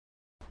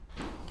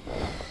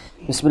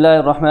بسم الله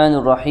الرحمن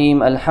الرحيم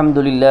الحمد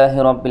لله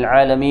رب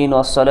العالمين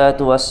والصلاة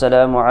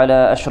والسلام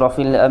على أشرف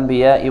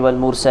الأنبياء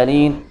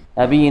والمرسلين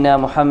نبينا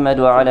محمد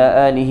وعلى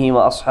آله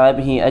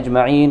وأصحابه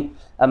أجمعين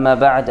أما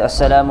بعد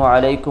السلام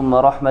عليكم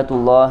ورحمة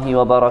الله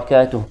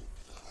وبركاته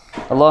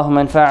اللهم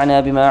انفعنا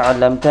بما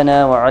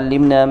علمتنا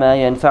وعلمنا ما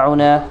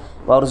ينفعنا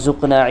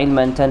وارزقنا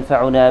علما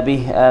تنفعنا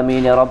به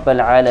آمين رب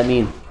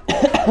العالمين.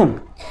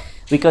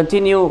 We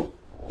continue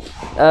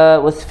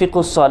with fiqh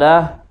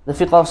as-salah, the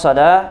fiqh of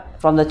salah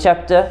from the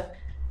chapter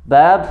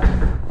Bab,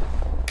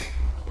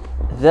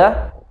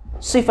 the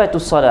Sifatu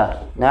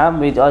Salah. Now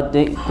we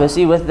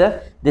proceed with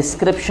the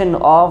description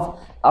of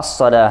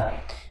as-salah.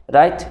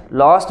 Right?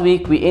 Last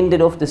week we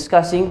ended off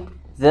discussing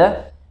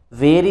the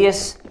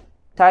various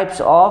types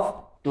of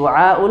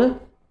du'a'ul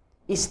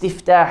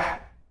istiftah,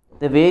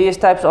 the various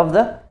types of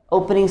the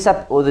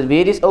the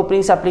various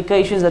opening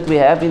supplications that we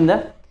have in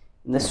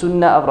the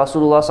Sunnah of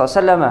Rasulullah sallallahu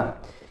alaihi wasallam.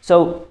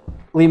 So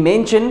we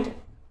mentioned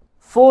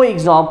 4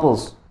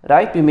 examples.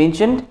 Right? We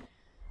mentioned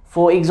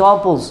 4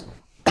 examples.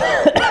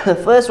 The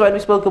first one we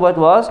spoke about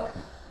was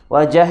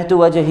وَجَهْتُ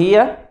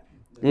وَجَهِيَّ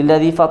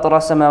لِلَّذِي فَطَرَ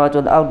السَّمَاوَاتِ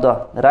وَالْأَرْضَ.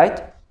 Right?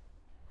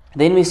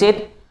 Then we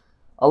said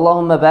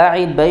اللهم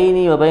باعد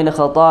بيني وبين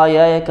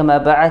خطاياي كما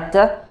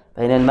بعدت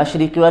بين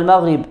المشرق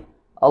والمغرب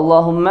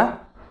اللهم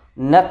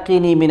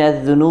نقني من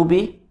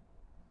الذنوب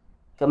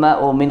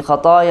من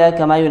خطايا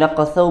كما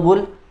ينقى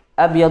الثوب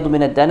الأبيض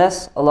من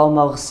الدنس اللهم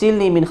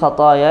اغسلني من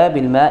خطايا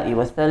بالماء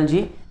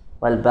والثلج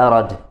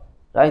والبرد.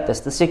 Right, that's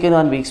the second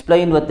one. We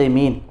explained what they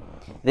mean.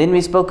 Then we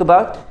spoke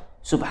about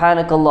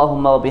سبحانك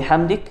اللهم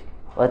وبحمدك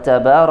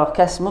وتبارك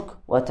اسمك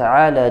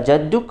وتعالى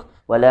جدك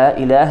ولا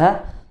إله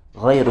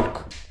غيرك.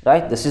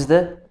 Right, this is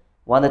the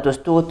one that was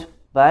taught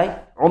by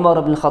Umar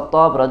ibn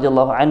Khattab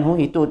radiallahu anhu.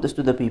 He taught this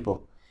to the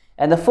people.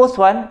 And the fourth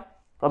one,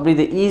 probably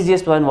the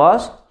easiest one,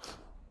 was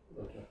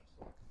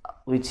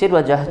we said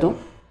وجهت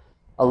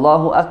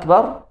الله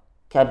أكبر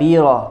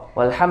كبيرا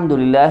والحمد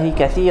لله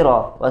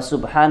كثيرا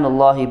وسبحان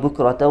الله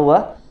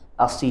بكرة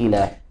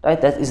asila. Right,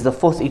 that is the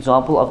 4th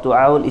example of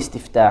du'a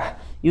al-istiftah.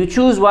 You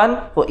choose one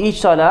for each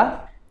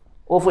salah,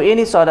 or for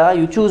any salah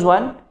you choose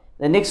one,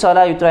 the next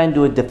salah you try and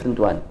do a different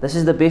one. This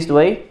is the best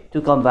way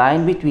to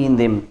combine between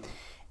them.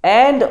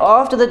 And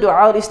after the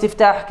du'a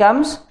al-istiftah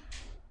comes,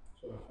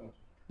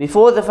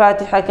 before the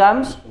Fatiha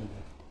comes,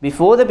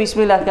 before the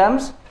Bismillah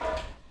comes,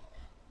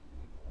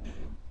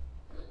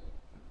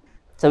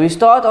 so we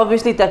start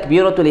obviously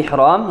takbiratul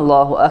ihram,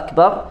 Allahu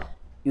Akbar.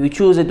 You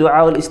choose a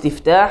du'a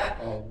al-istiftah,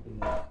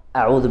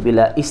 A'udhu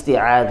billah,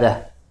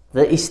 isti'adah,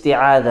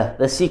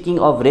 the seeking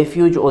of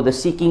refuge or the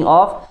seeking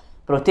of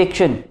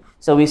protection.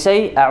 So we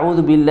say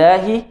A'udhu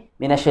billahi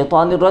minash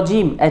shaitanir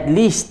rajim. At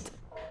least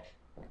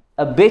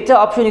a better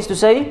option is to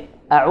say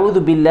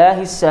A'udhu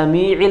billahi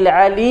sami'il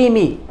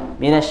alimi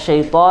minash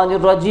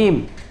shaitanir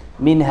rajim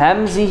min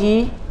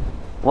hamzihi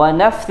wa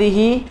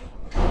nafthihi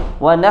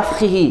wa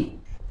nafkhihi.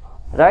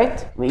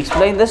 Right? We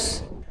explained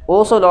this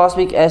also last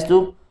week as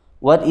to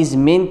what is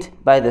meant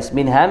by this.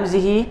 Min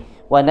hamzihi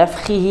wa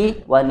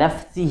nafkhihi wa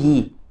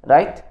nafthihi.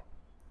 Right?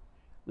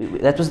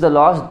 That was the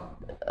last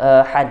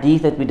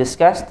hadith that we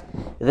discussed.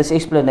 This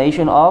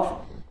explanation of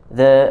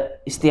the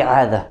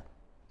isti'adah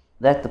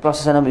that the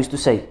Prophet ﷺ used to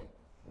say.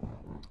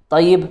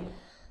 Tayyib.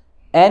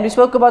 And we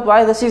spoke about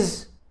why this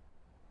is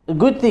a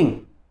good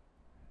thing.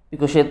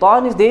 Because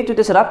shaitan is there to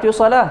disrupt your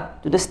salah,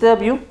 to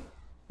disturb you.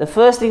 The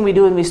first thing we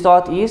do when we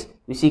start is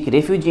we seek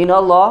refuge in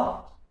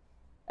Allah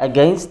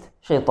against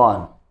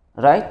shaitan.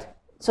 Right?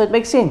 So it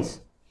makes sense.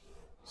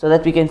 So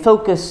that we can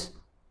focus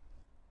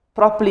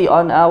properly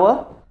on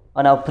our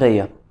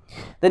prayer.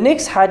 The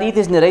next hadith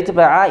is narrated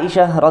by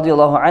Aisha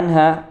radiallahu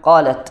anha.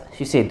 قالت,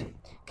 she said,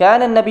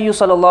 كان النبي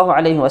صلى الله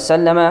عليه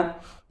وسلم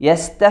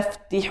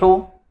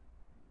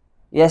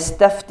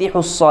يستفتح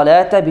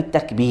الصلاة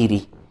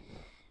بالتكبير.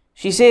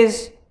 She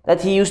says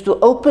that he used to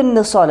open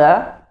the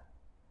salah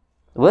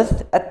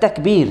with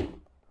at-takbir.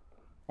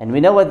 And we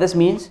know what this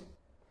means.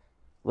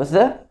 With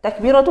the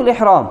takbiratul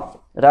ihram.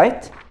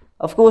 Right?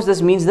 Of course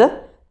this means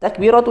the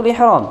takbiratul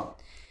ihram.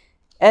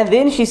 And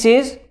then she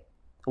says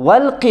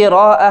wal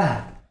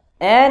qira'ah,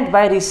 and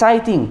by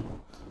reciting.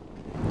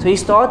 So he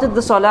started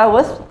the salah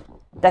with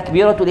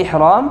takbiratul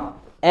ihram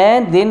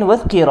and then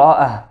with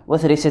qira'ah,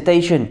 with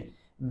recitation.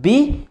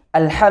 Bi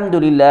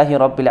alhamdulillahi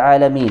rabbil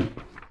alameen.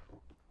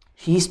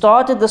 He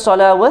started the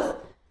salah with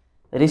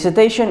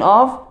recitation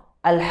of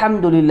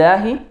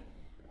alhamdulillahi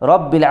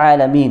rabbil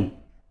alameen,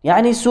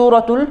 yani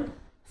suratul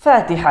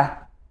fatiha.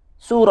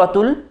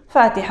 Suratul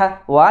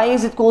Fatiha. Why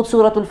is it called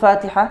Suratul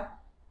Fatiha?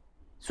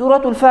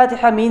 Suratul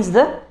Fatiha means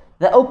the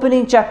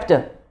opening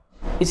chapter.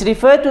 It's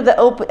referred to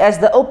as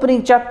the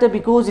opening chapter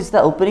because it's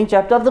the opening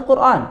chapter of the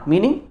Quran,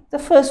 meaning the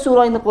first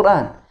surah in the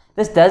Quran.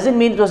 This doesn't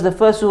mean it was the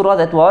first surah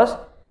that was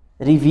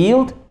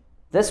revealed.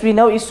 This we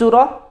know is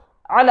Surah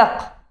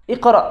Alaq.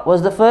 Iqra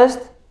was the first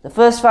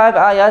 5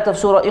 ayat of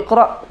Surah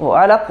Iqra, or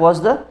Alaq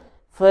was the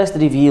first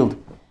revealed.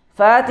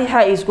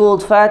 Fatiha is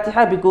called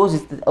Fatiha because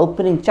it's the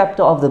opening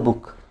chapter of the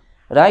book.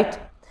 Right?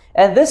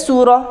 And this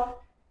surah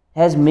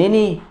has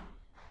many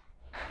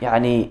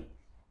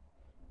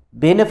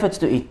benefits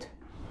to it,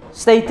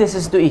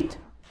 statuses to it.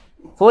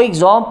 For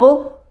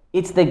example,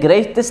 it's the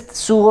greatest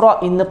surah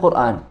in the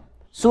Quran.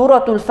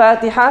 Surah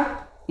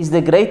Al-Fatiha is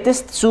the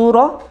greatest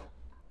surah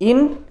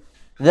in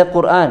the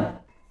Quran.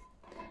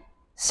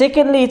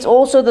 Secondly, it's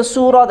also the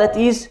surah that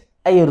is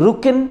a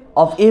rukn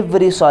of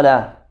every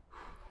salah.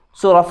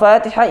 Surah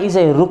Fatiha is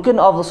a rukn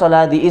of the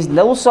salah. There is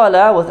no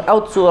salah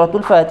without Surah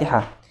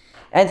Al-Fatiha.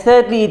 And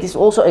thirdly, it is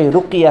also a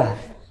ruqyah.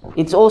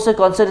 It's also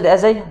considered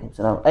as a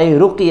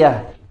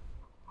ruqyah.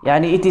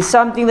 Yani it is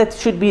something that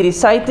should be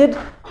recited,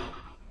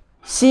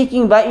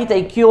 seeking by it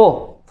a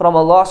cure from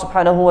Allah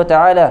subhanahu wa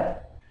ta'ala.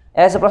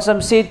 As the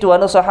Prophet said to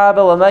one of the Sahaba,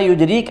 وَمَا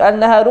يُدْرِيكَ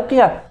أَنَّهَا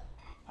ruqyah.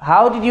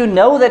 How did you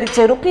know that it's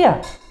a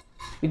ruqyah?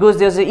 Because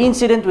there's an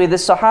incident where the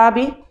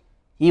Sahabi,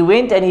 he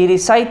went and he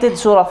recited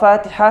Surah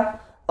Fatiha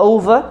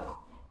over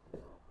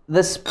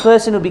this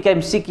person who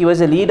became sick. He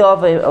was a leader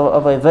of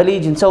a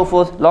village and so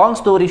forth. Long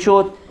story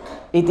short,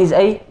 it is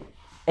a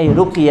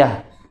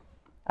ruqyah.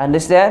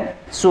 Understand?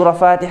 Surah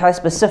Fatiha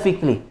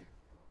specifically.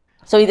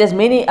 So it has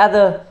many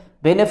other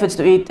benefits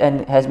to it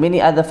and has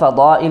many other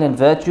fada'il and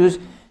virtues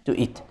to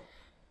it.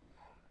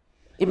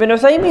 Ibn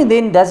Uthaymin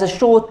then does a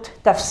short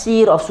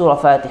tafsir of Surah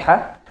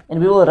Fatiha, and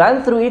we will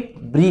run through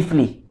it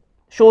briefly.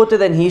 Shorter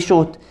than he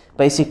short,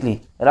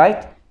 basically.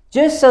 Right?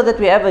 Just so that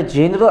we have a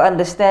general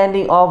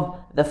understanding of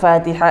the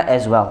Fatiha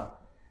as well.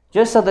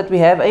 Just so that we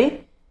have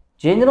a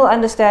general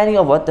understanding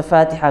of what the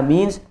Fatiha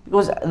means,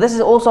 because this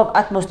is also of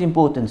utmost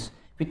importance.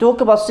 If we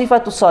talk about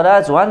Sifatul Salah,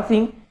 it's one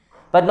thing,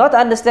 but not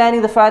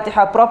understanding the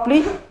Fatiha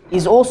properly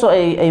is also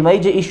a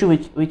major issue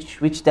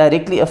which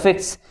directly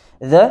affects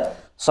the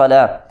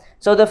Salah.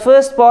 So the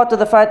first part of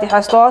the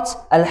Fatiha starts,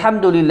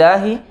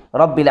 Alhamdulillahi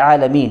Rabbil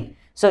Alameen.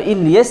 So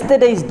in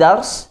yesterday's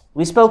dars,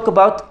 we spoke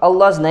about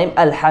Allah's name,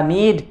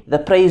 Al-Hamid, the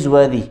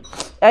praiseworthy.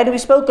 And we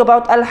spoke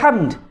about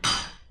Al-Hamd.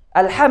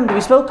 Al-Hamd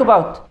we spoke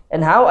about.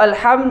 And how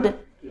Al-Hamd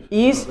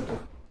is...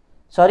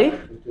 Sorry?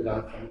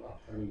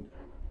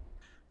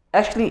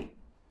 Actually,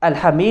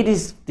 Al-Hamid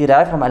is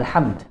derived from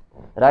Al-Hamd.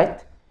 Right?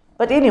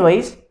 But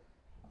anyways,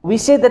 we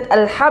said that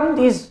Al-Hamd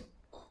is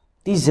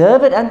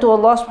deserved unto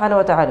Allah subhanahu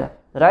wa ta'ala.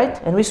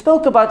 Right? And we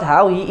spoke about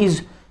how He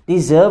is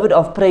deserved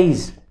of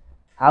praise.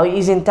 How He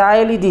is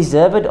entirely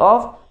deserved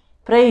of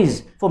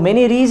praise for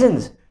many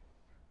reasons.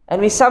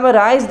 And we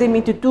summarized them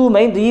into two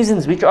main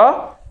reasons, which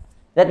are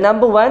that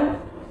number one,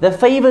 the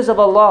favors of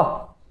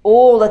Allah,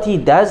 all that He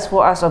does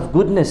for us of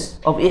goodness,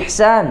 of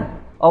ihsan,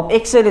 of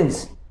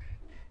excellence.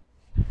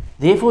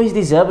 Therefore He is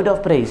deserved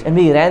of praise. And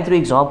we ran through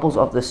examples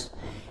of this.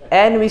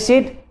 And we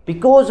said,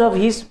 because of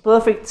His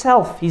perfect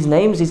self, His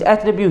names, His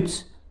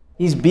attributes,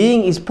 His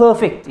being is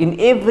perfect in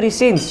every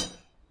sense.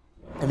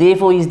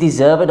 Therefore He is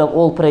deserved of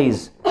all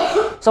praise.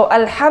 So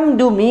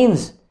Alhamdu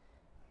means,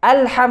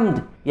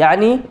 Alhamd,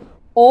 yani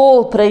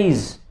all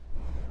praise.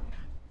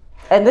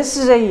 And this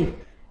is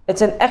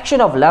it's an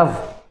action of love.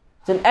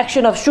 It's an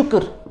action of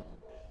shukr.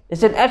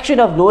 It's an action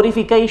of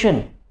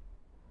glorification.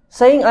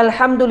 Saying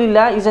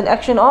Alhamdulillah is an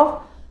action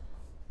of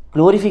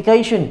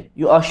glorification.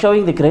 You are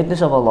showing the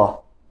greatness of Allah.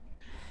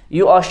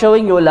 You are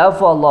showing your love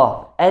for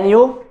Allah and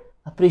your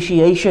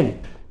appreciation,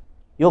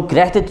 your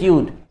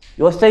gratitude,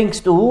 your thanks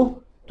to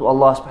who? To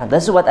Allah subhanahu wa ta'ala.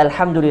 This is what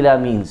Alhamdulillah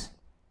means.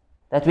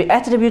 That we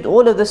attribute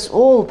all of this,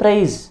 all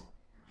praise,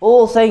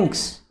 all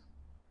thanks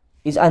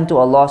is unto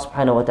Allah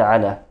subhanahu wa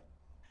ta'ala.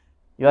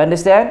 You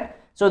understand?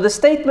 So the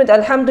statement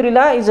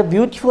Alhamdulillah is a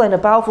beautiful and a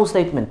powerful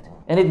statement.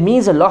 And it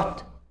means a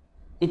lot.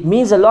 It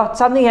means a lot.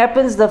 Something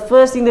happens, the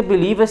first thing the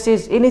believer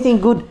says, anything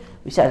good,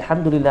 we say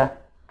Alhamdulillah.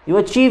 You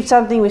achieved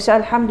something, we say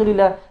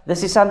Alhamdulillah.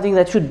 This is something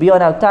that should be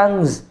on our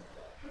tongues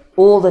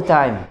all the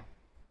time.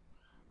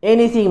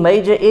 Anything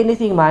major,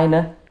 anything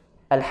minor,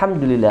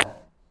 Alhamdulillah.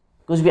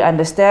 Because we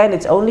understand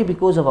it's only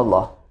because of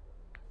Allah.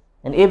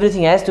 And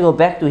everything has to go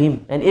back to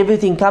Him. And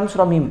everything comes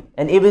from Him.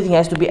 And everything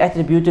has to be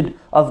attributed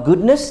of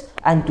goodness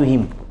unto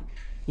Him.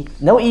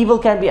 No evil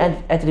can be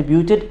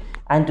attributed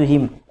unto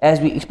Him. As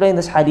we explained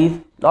this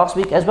hadith last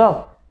week as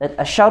well. That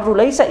Ash-sharru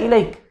laysa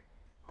ilayk.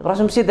 The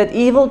Prophet said that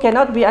evil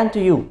cannot be unto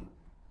you.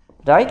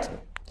 Right?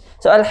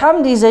 So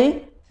Alhamd is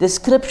a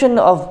description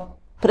of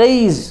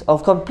praise,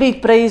 of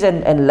complete praise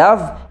and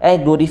love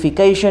and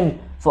glorification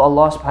for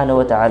Allah subhanahu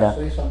wa ta'ala.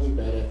 Say something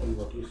bad happens,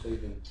 what you say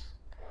then?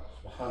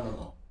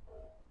 Subhanallah.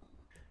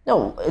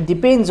 No, it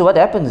depends what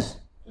happens.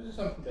 This is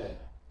something bad.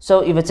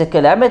 So if it's a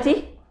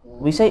calamity,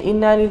 we say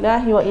Inna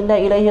lillahi wa inna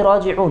ilayhi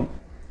raji'un.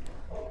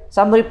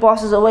 Somebody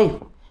passes away.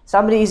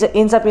 Somebody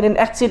ends up in an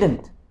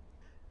accident.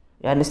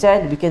 You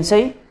understand? We can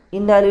say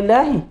Inna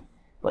lillahi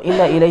wa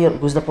inna ilayhi,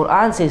 because the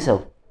Quran says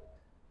so.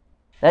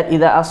 That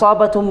إِذَا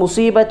أَصَابَتُمْ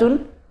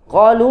مُصِيبَةٌ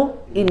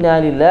قَالُوا إِنَّا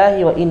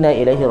لِلَّهِ وَإِنَّا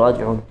إِلَيْهِ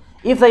رَاجِعُونَ.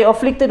 If they are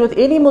afflicted with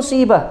any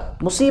musibah,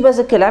 musibah is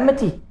a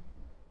calamity.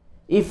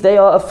 If they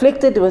are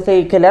afflicted with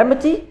a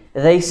calamity,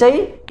 they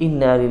say,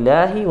 Inna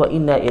lillahi wa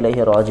inna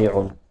ilayhi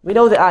raji'un. We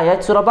know the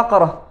ayat, Surah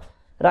Baqarah,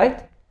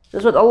 right?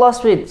 That's what Allah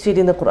said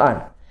in the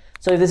Quran.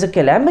 So if there's a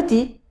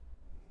calamity,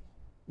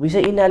 we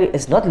say, Inna lillahi.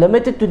 It's not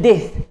limited to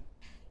death.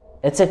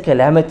 It's a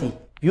calamity.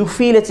 You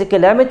feel it's a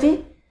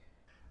calamity,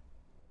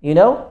 you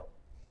know,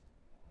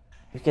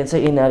 You can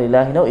say Inna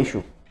Lillahi, no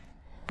issue.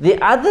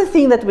 The other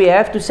thing that we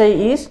have to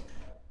say is,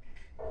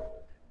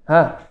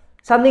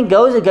 something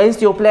goes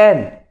against your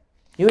plan.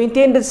 You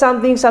intended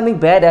something, something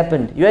bad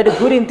happened. You had a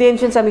good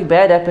intention, something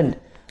bad happened.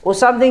 Or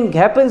something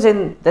happens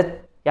and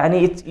that,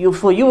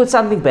 for you it's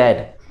something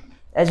bad.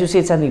 As you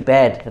said, something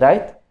bad,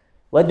 right?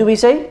 What do we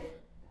say?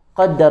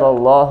 قَدَّرَ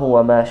اللَّهُ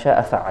وَمَا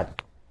شَاءَ فَعَلْ.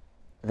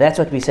 That's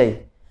what we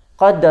say.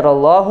 قَدَّرَ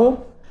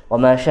اللَّهُ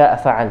وَمَا شَاءَ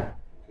فَعَلْ.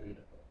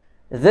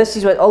 This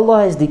is what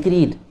Allah has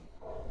decreed.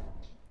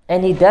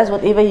 And He does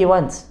whatever He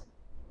wants.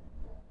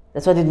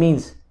 That's what it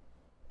means.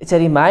 It's a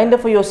reminder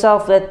for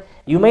yourself that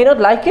you may not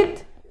like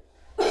it,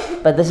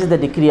 but this is the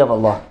decree of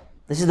Allah.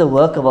 This is the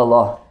work of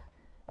Allah.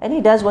 And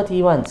He does what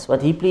He wants,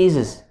 what He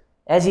pleases,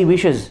 as He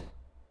wishes.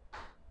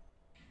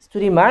 It's to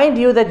remind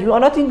you that you are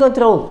not in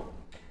control.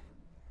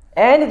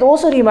 And it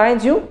also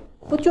reminds you,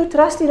 put your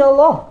trust in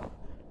Allah.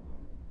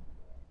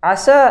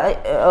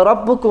 عسى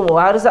ربكم,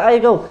 how does the ayah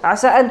go?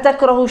 عسى أن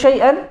تكرهوا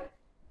شيئا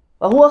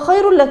وهو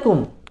خير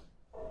لكم.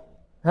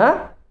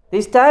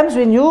 There's times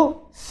when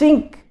you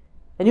think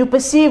and you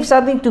perceive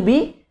something to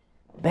be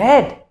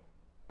bad.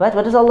 But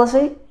what does Allah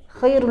say?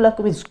 خير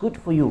لكم, it's good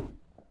for you.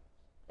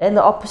 And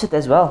the opposite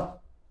as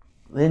well.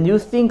 When you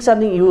think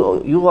something,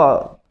 you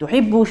are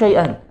تحبوا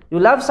شيئا, you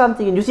love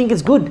something and you think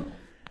it's good.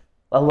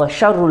 وهو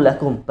شر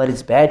لكم, but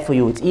it's bad for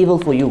you, it's evil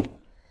for you.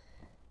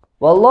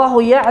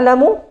 والله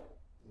يعلم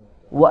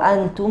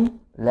وأنتم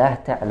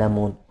لا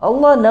تعلمون.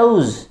 Allah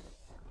knows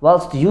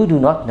whilst you do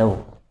not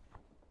know.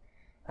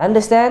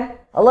 Understand?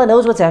 Allah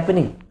knows what's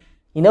happening.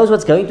 He knows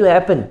what's going to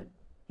happen.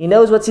 He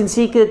knows what's in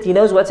secret. He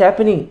knows what's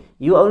happening.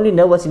 You only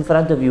know what's in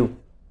front of you.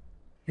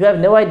 You have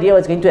no idea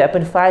what's going to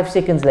happen 5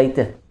 seconds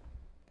later,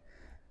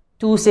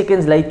 2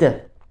 seconds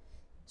later.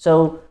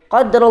 So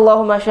قَدَّرَ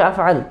اللَّهُ مَا شَاءَ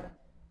فَعَلْ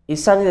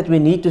is something that we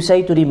need to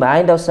say to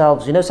remind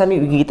ourselves.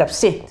 Something we can get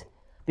upset.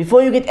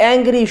 Before you get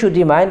angry, you should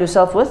remind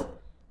yourself with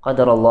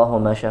قَدَّرَ اللَّهُ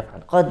مَا شَاءَ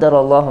فَعَلْ. قَدَّرَ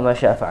اللَّهُ مَا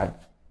شَاءَ فَعَلْ.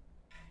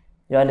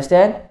 You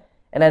understand?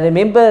 And I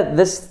remember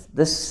this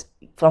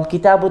from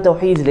Kitab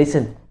al-Tawheed's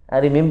lesson. I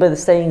remember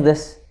saying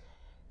this.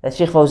 That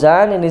Sheikh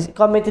Fawzan in his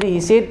commentary, he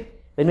said,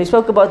 when we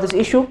spoke about this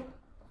issue,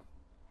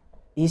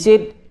 he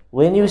said,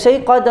 when you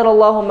say قَدَّرَ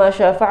اللَّهُ مَا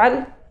شَاءَ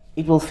فَعَلْ,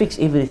 it will fix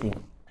everything.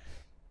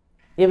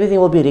 Everything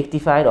will be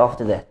rectified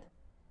after that.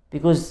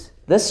 Because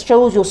this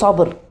shows your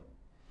sabr.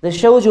 This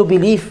shows your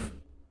belief.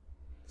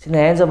 It's in the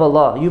hands of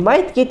Allah. You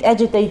might get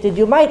agitated.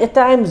 You might at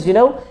times, get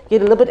a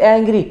little bit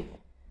angry.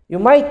 You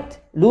might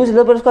lose a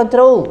little bit of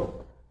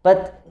control.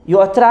 But you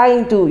are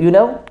trying to,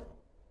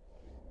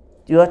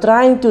 you are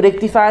trying to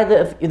rectify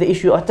the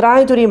issue. You are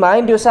trying to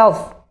remind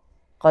yourself,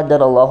 قَدَّرَ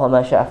اللَّهُ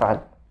مَا شَاءَ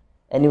فَعَلْ.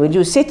 And when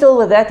you settle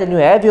with that and you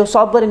have your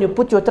sabr and you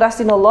put your trust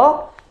in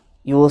Allah,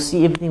 you will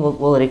see everything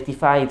will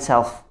rectify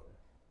itself.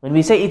 When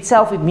we say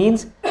itself, it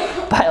means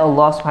by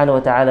Allah subhanahu wa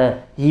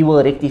ta'ala, He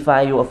will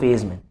rectify your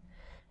affairs, man.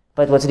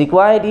 But what's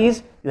required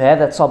is you have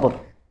that sabr.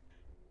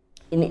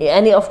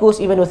 And of course,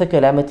 even with a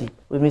calamity,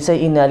 when we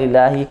say Inna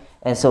Lillahi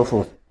and so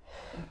forth.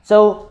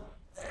 So,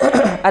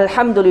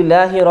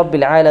 Alhamdulillahi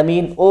Rabbil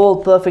Alameen,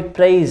 all perfect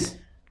praise.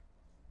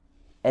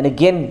 And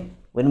again,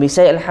 when we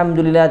say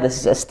Alhamdulillah, this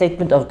is a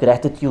statement of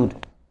gratitude.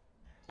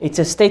 It's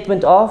a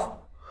statement of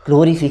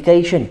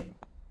glorification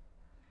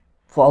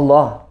for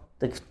Allah,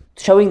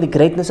 showing the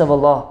greatness of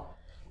Allah.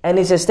 And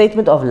it's a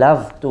statement of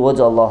love towards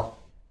Allah.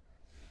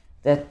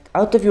 That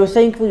out of your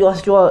thankful,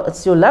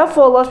 it's your love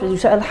for Allah, you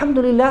say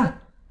Alhamdulillah.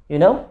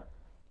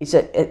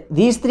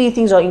 These 3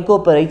 things are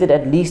incorporated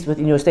at least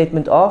within your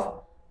statement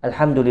of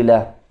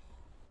Alhamdulillah.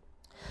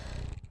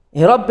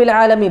 Rabbil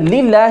Alameen,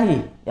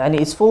 Lillahi,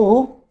 it's for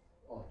who?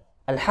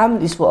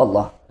 Alhamd is for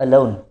Allah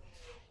alone.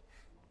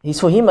 He's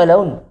for Him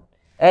alone.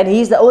 And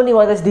He's the only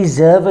one that's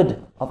deserved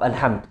of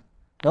Alhamd.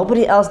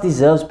 Nobody else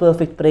deserves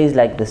perfect praise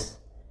like this.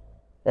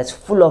 That's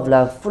full of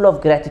love, full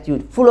of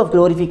gratitude, full of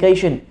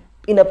glorification,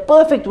 in a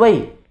perfect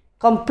way.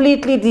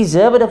 Completely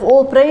deserved of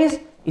all praise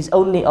is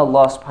only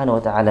Allah subhanahu wa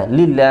ta'ala.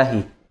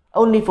 Lillahi.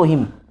 Only for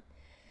Him.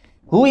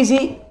 Who is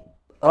He?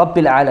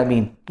 Rabbil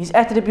Alameen. His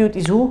attribute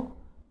is who?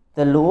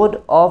 The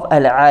Lord of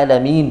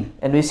Al-Alameen.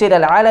 And we said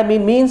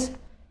Al-Alameen means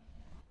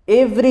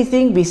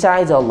everything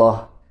besides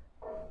Allah.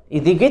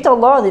 If you get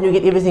Allah, then you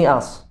get everything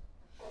else.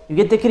 You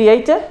get the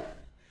Creator,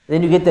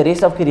 then you get the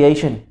rest of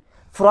creation.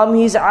 From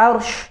His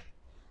Arsh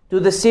to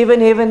the 7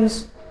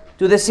 heavens,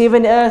 to the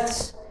 7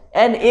 earths,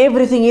 and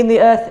everything in the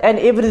earth, and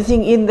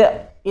everything in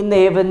the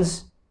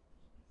heavens.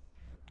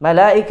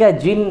 Malaika,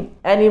 jinn,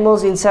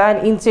 animals,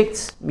 insan,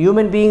 insects,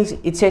 human beings,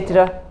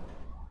 etc.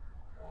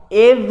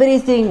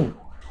 Everything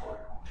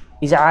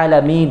is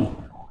Alameen.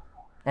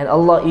 And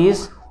Allah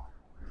is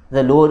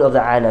the Lord of the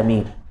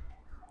Alameen.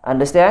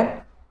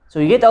 Understand? So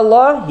you get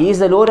Allah, He is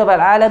the Lord of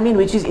Al-Alameen,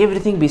 which is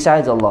everything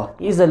besides Allah.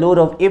 He is the Lord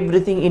of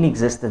everything in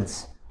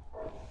existence.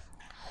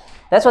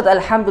 That's what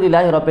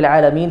Alhamdulillahi Rabbil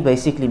Alameen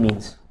basically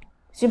means.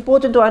 It's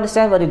important to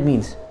understand what it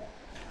means.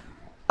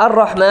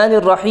 Ar-Rahman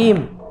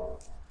Ar-Rahim.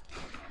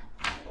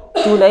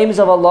 2 names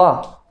of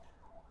Allah.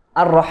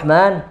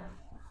 Ar-Rahman,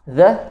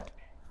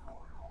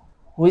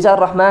 who is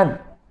Ar-Rahman?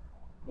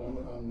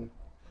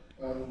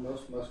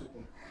 Most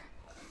merciful.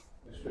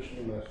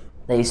 Especially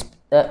merciful.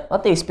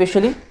 Not the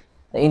especially,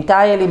 the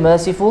entirely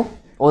merciful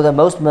or the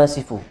most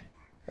merciful.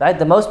 Right?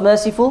 The most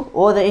merciful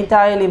or the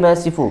entirely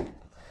merciful.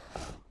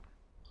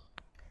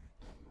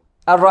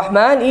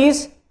 Ar-Rahman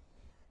is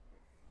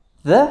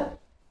the...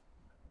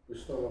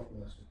 Bestower of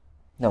mercy.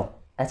 No,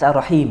 that's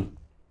Ar-Rahim.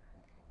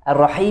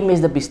 Ar-Rahim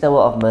is the bestower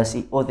of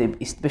mercy or the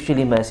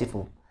especially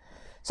merciful.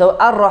 So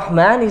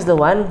Ar-Rahman is the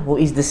one who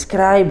is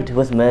described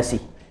with mercy.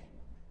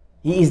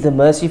 He is the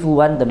merciful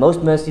one, the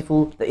most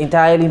merciful, the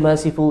entirely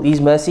merciful.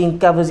 His mercy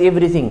covers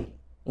everything,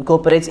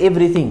 incorporates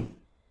everything.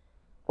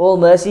 All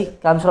mercy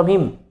comes from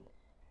him.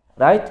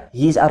 Right?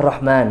 He is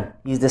Ar-Rahman.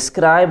 He is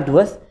described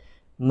with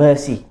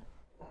mercy.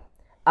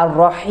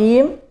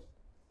 Ar-Rahim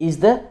is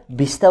the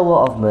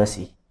bestower of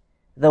mercy.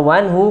 The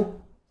one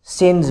who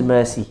sends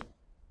mercy.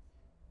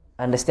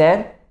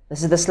 Understand?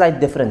 This is the slight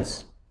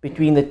difference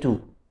between the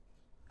two.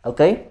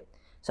 Okay?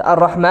 So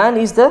Ar-Rahman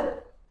is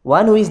the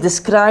one who is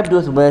described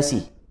with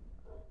mercy.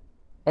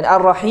 And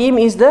Ar-Rahim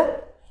is the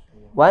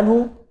one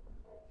who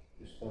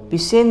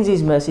sends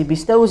his mercy,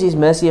 bestows his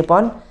mercy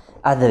upon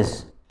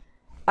others.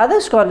 Other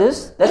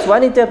scholars, that's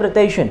one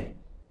interpretation.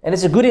 And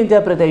it's a good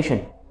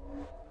interpretation.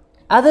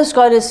 Other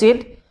scholars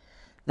said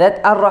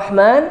that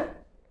Ar-Rahman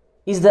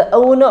is the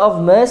owner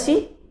of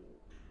mercy,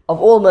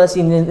 of all mercy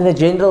in a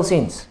general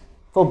sense.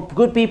 For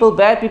good people,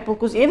 bad people,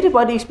 because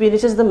everybody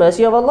experiences the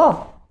mercy of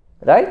Allah.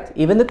 Right?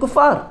 Even the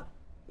kuffar,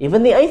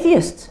 even the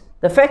atheists.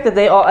 The fact that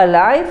they are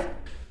alive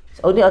is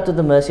only out of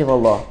the mercy of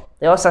Allah.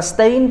 They are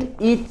sustained,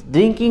 eat,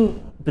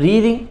 drinking,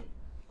 breathing,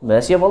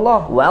 mercy of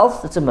Allah.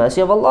 Wealth, it's a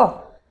mercy of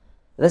Allah.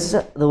 This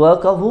is the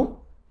work of who?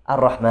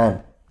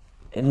 Ar-Rahman,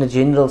 in a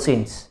general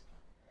sense.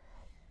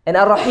 And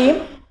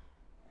Ar-Rahim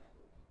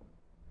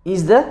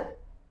is the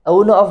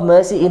owner of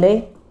mercy in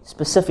a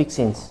specific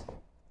sense.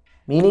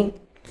 Meaning,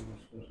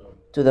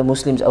 to the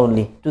Muslims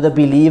only, to the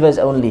believers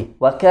only.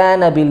 وَكَانَ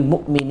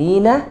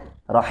بِالْمُؤْمِنِينَ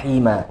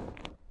رَحِيمًا.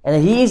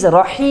 And He is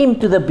Rahim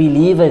to the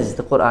believers,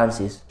 the Quran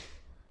says.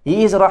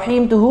 He is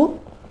Rahim to who?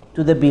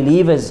 To the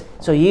believers.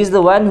 So He is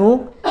the one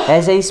who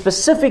has a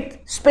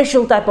specific,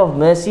 special type of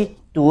mercy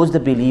towards the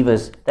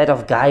believers. That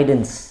of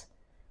guidance.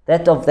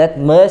 That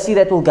mercy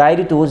that will guide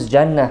you towards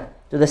Jannah,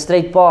 to the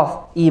straight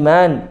path,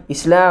 Iman,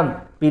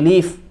 Islam,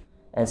 belief,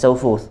 and so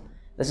forth.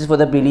 This is for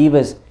the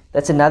believers.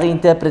 That's another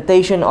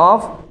interpretation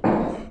of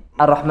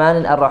Ar-Rahman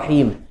and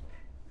Ar-Rahim.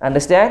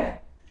 Understand?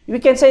 We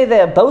can say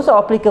that both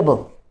are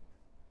applicable.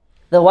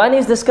 The one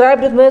is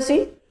described with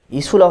mercy,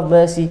 He's full of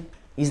mercy,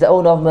 He's the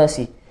owner of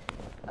mercy.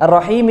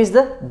 Ar-Rahim is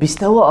the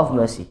bestower of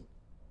mercy.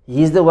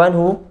 He is the one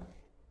who,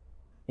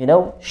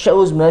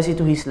 shows mercy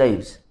to His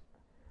slaves.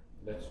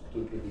 That's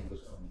two believers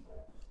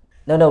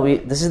only. No,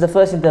 this is the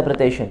first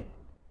interpretation.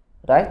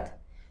 Right?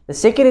 The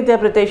second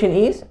interpretation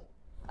is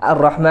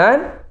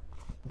Ar-Rahman,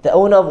 the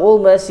owner of all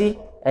mercy,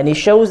 and He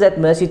shows that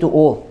mercy to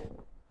all.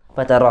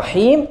 But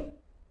Ar-Rahim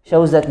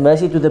shows that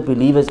mercy to the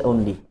believers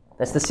only.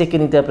 That's the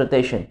second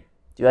interpretation.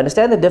 Do you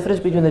understand the difference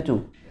between the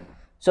two?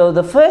 So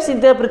the first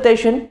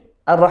interpretation,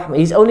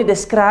 Ar-Rahman, is only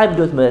described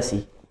with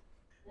mercy.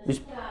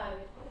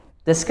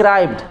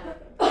 Described.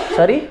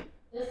 Sorry?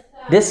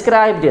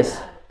 Described, yes.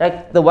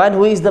 Like the one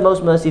who is the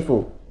most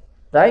merciful.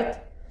 Right?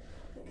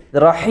 The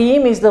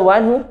Rahim is the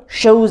one who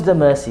shows the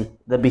mercy,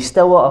 the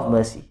bestower of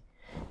mercy.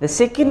 The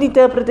second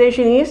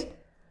interpretation is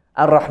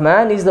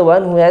Ar-Rahman is the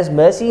one who has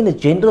mercy in a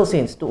general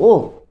sense to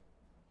all.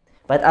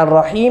 But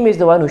Ar-Rahim is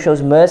the one who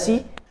shows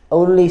mercy,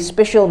 only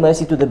special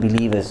mercy to the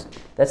believers.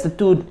 That's the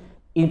two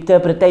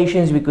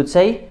interpretations we could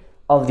say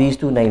of these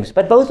two names.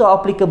 But both are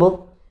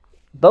applicable.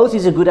 Both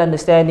is a good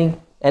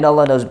understanding and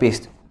Allah knows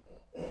best.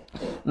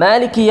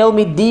 Maliki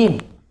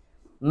Yawmiddin.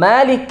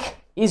 Malik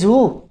is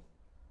who?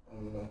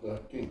 The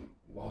king,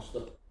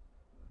 master.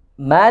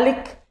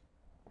 Malik.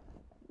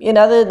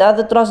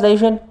 Another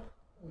translation.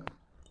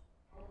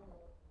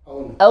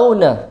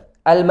 Owner.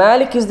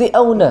 Al-Malik is the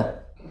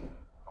owner.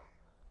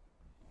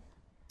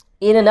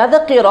 In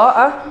another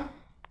qira'ah,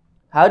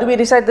 how do we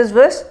recite this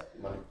verse?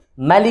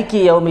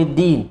 Maliki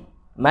Yawmiddin.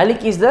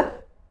 Malik is the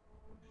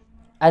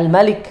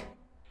Al-Malik.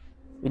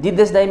 We did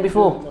this name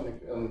before.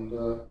 Malik, and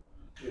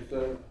is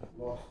the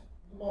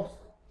master.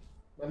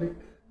 Malik,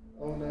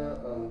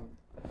 owner,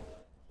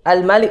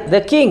 Al-Malik,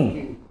 the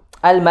king.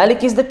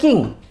 Al-Malik is the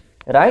king.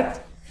 Right?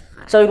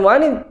 So in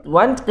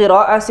one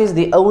qira'ah says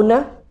the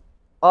owner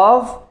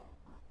of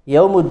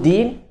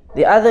Yawmuddin,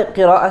 the other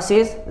qira'ah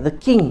says the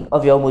king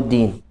of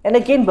Yawmuddin. And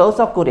again, both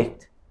are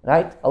correct.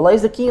 Right? Allah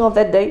is the king of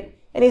that day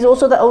and He's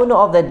also the owner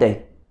of that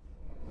day.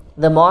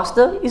 The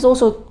master is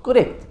also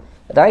correct.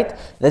 Right?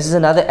 This is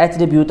another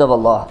attribute of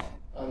Allah.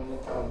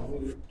 and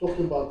we're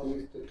talking about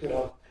the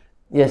qira'ah.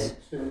 Yes.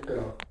 Seven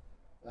qira'ah.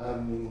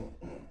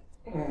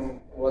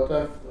 What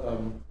I've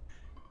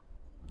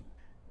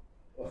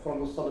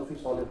from the Salafi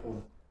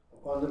Salihun, I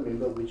can't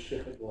remember which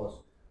sheikh it was,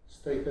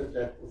 stated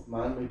that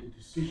Uthman made a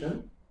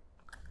decision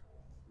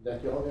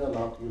that you're only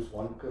allowed to use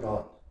one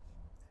qira'at.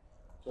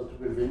 So to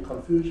prevent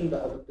confusion, the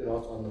other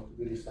qira'ats are not to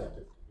be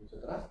recited. Is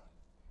it right?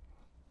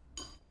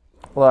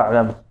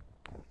 Wa'alam.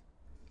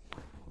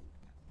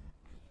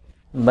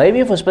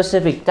 Maybe for a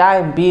specific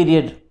time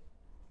period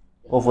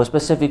or for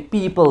specific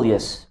people,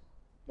 yes,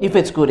 if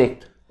it's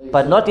correct,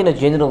 but not in a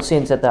general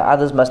sense that the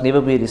others must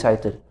never be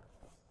recited.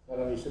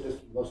 And he said it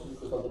was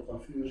because of the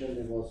confusion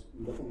there was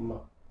in the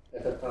Ummah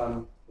at the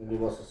time when there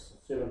was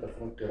 7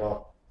 different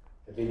qiraat,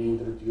 and then he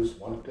introduced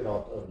one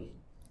qiraat only.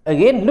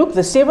 Again, look,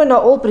 the 7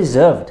 are all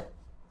preserved.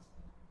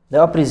 They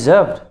are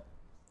preserved.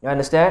 You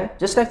understand?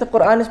 Just like the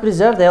Quran is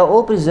preserved, they are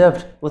all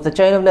preserved with the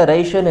chain of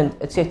narration and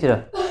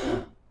etc.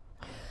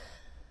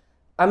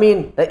 I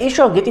mean, the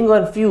issue of getting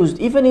confused,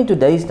 even in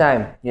today's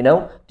time,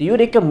 do you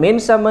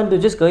recommend someone to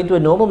just go into a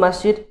normal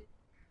masjid?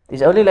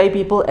 There's only lay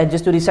people and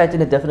just to recite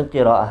in a different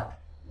qira'ah.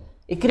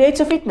 It creates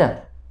a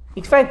fitna.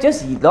 In fact,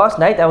 just last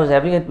night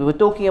we were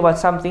talking about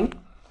something,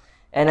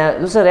 and there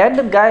was a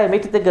random guy I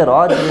met at the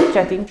garage, we were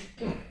chatting,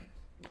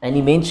 and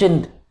he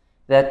mentioned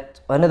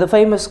that one of the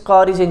famous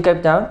qaris in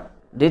Cape Town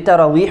did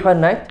Taraweeh one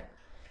night,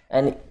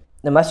 and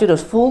the masjid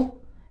was full,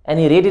 and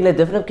he read in a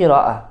different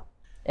qira'ah.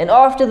 And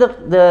after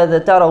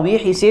the Taraweeh,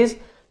 he says,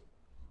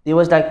 there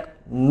was like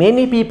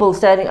many people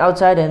standing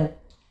outside and,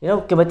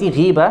 committing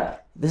ghiba.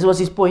 This was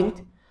his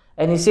point.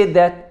 And he said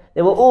that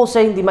they were all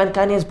saying the man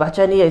Kani's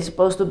bachani is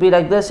supposed to be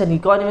like this, and he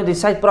can't even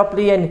recite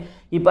properly, and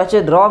he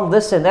bached wrong,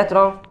 this and that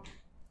wrong.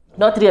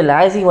 Not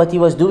realizing what he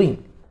was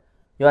doing.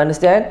 You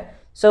understand?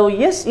 So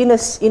yes, in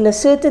a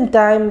certain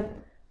time,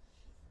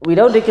 we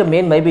don't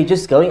recommend maybe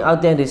just going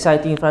out there and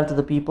reciting in front of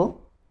the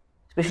people,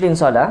 especially in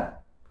Salah,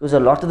 because a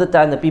lot of the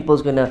time the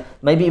people's gonna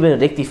maybe even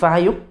rectify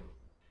you.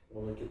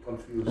 Or they get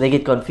confused. They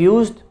get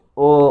confused,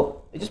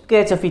 or it just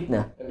creates a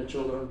fitna. And the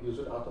children use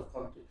it out of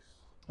context.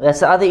 That's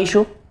the other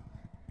issue.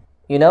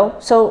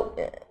 So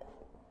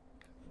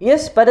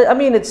yes, but I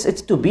mean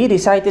it's to be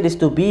recited, it's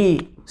to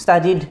be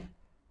studied.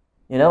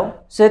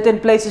 Certain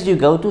places you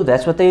go to,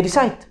 that's what they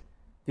recite.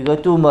 You go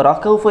to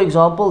Morocco, for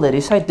example, they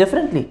recite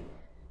differently.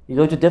 You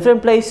go to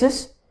different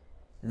places,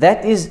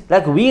 that is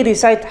like we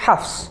recite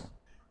Hafs.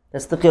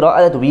 That's the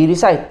qira'ah that we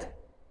recite.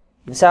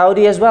 In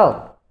Saudi as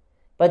well.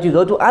 But you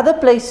go to other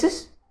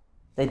places,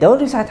 they don't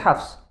recite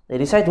Hafs. They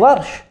recite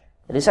Warsh.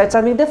 They recite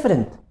something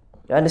different.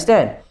 You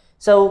understand?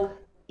 So,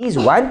 is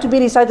one to be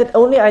recited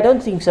only? I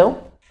don't think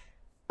so.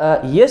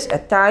 Yes,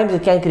 at times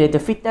it can create a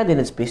fitna, then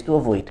it's best to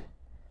avoid.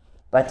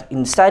 But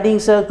in studying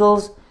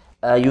circles,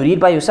 you read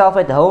by yourself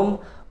at home,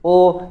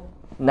 or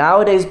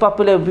nowadays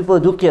popular people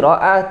do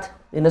qira'at,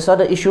 then it's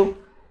not an issue.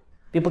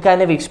 People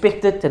kind of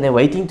expect it and they're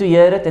waiting to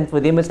hear it, and for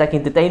them it's like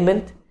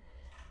entertainment,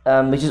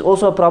 which is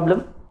also a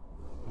problem.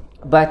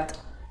 But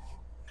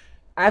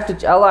I have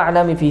to, Allah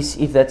Alam,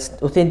 if that's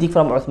authentic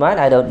from Uthman,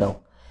 I don't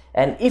know.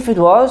 And if it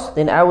was,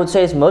 then I would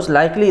say it's most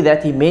likely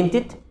that he meant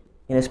it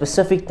in a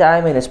specific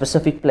time, in a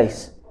specific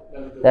place.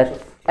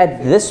 That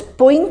at this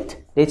point,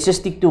 let's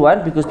just stick to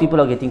one because people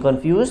are getting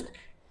confused.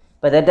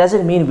 But that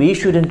doesn't mean we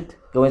shouldn't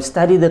go and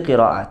study the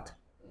qira'at.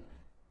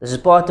 This is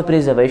part of the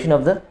preservation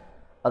of the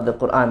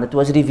Quran that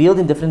was revealed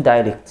in different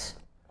dialects.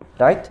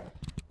 Right?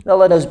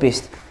 Allah knows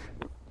best.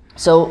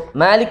 So,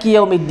 Maliki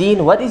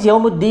Yawmiddin, what is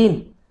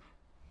Yawmuddin?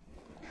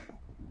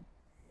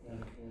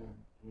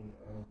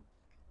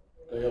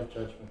 Day of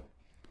Judgment.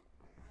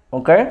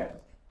 Okay?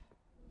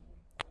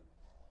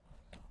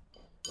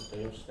 The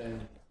Day of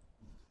Standing.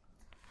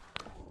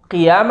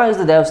 Qiyamah is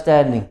the day of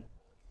standing.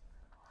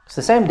 It's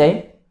the same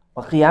day,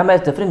 but Qiyamah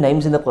has different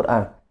names in the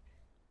Quran.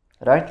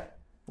 Right?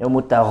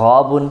 Yawmut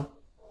Taghabun,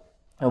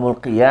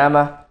 Yawmul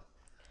Qiyamah,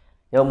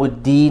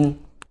 Yawmuddin.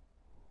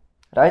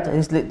 Right?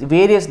 There's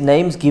various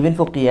names given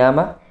for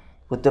Qiyamah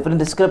with different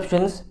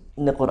descriptions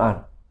in the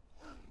Quran.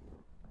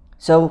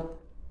 So,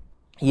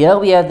 here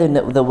we have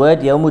the word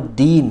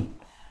Yawmuddin,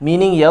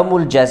 meaning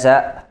Yawmul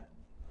Jaza.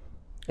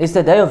 It's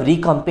the day of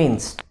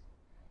recompense.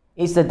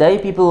 It's the day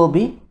people will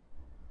be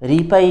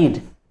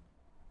repaid,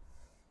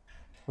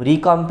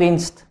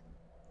 recompensed,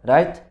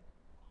 right,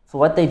 for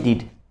what they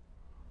did.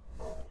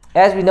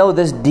 As we know,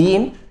 this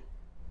deen,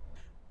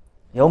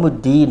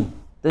 Yawmuddin,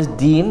 this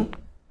deen,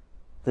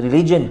 the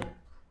religion,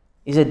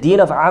 is a deen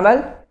of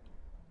amal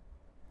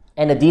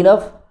and a deen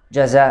of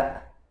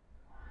jaza.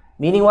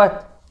 Meaning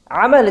what?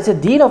 Amal is a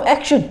deen of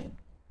action,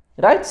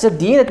 right? It's a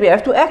deen that we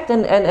have to act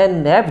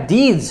and have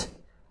deeds,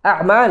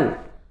 a'mal.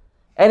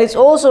 And it's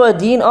also a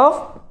deen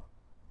of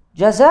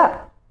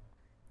jaza,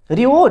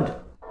 reward.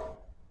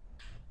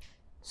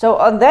 So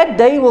on that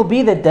day will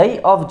be the day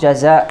of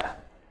jaza,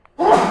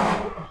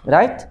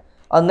 right?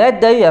 On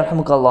that day,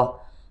 yarhamukallah,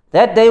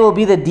 that day will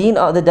be the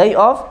day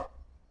of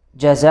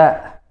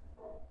jaza.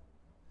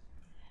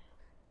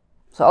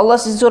 So Allah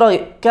says in Surah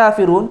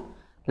Kafirun,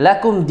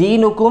 lakum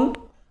dinukum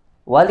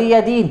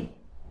waliya deen.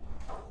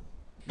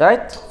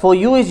 Right? For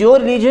you is your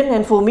religion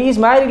and for me is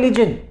my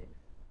religion.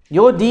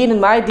 Your deen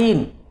and my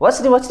deen. What's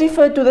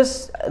referred to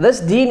this? This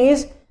deen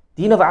is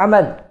deen of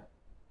amal.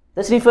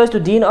 This refers to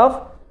deen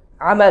of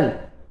amal.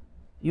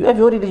 You have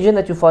your religion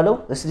that you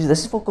follow. This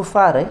is for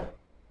kuffar, right?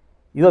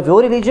 You have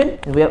your religion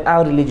and we have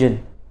our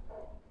religion.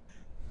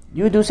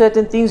 You do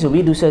certain things,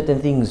 we do certain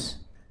things.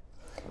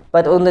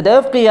 But on the day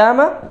of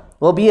Qiyamah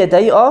will be a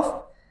day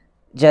of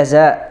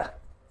jaza.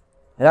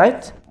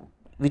 Right?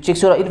 We check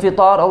Surah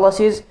Infitar, Allah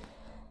says,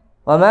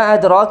 وَمَا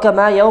أَدْرَاكَ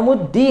مَا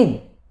يَوْمُ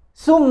الدِّينِ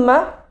ثُمَّ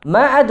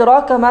مَا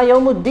أَدْرَاكَ مَا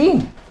يَوْمُ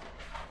الدِّينِ.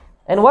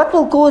 And what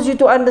will cause you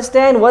to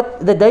understand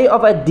what the day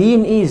of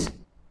ad-din is?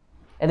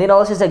 And then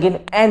Allah says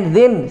again, and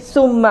then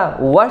ثُمَّ,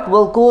 what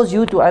will cause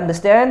you to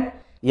understand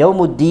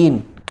يَوْمُ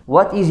الدِّينِ.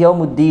 What is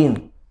يَوْمُ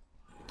الدِّينِ?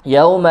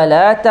 يَوْمَ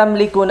لَا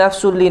تَمْلِكُ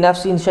نَفْسٌ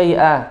لِنَفْسٍ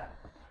شَيْئًا.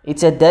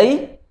 It's a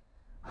day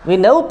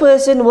when no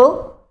person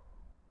will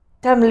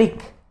tamlik.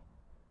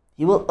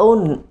 He will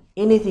own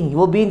anything. He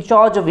will be in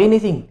charge of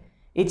anything.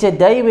 It's a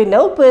day when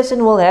no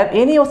person will have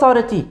any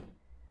authority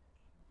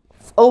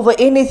over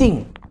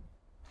anything.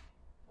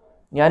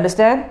 You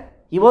understand?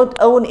 He won't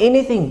own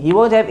anything. He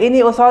won't have any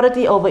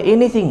authority over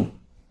anything.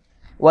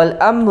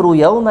 وَالْأَمْرُ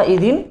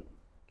يَوْمَئِذٍ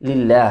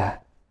لِلَّهِ.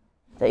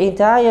 The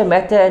entire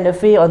matter and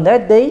affair on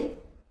that day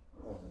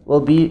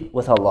will be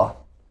with Allah.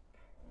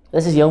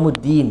 This is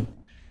Yawmuddin.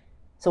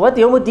 So what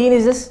Yawmuddin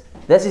is this?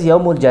 This is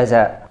Yawmul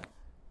Jaza.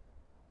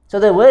 So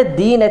the word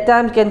deen at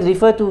times can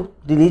refer to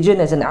religion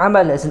as an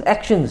amal, as an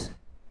actions.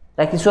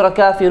 Like in Surah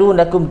Kafirun,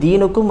 lakum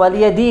deenukum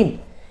waliya deen.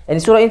 And in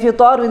Surah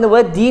Infitar, when the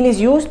word deen is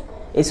used,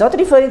 it's not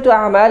referring to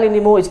amal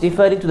anymore, it's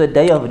referring to the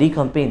day of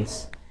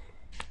recompense.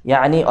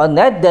 Yani on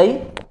that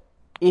day,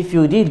 if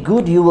you did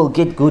good, you will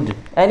get good.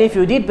 And if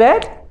you did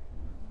bad,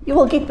 you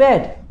will get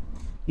bad.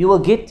 You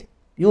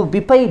will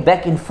be paid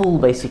back in full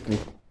basically,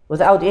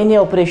 without any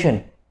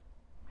oppression.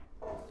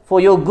 For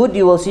your good,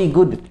 you will see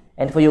good.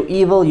 And for your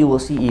evil, you will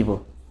see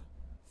evil.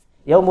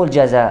 Yawmul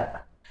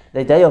Jaza,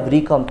 the day of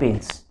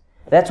recompense.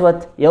 That's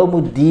what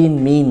Yawmuddin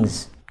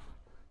means.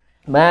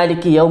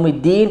 Maliki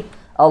Yawmuddin,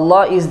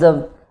 Allah is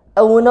the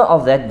owner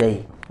of that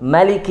day.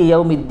 Maliki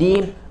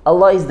Yawmuddin,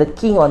 Allah is the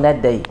king on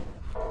that day.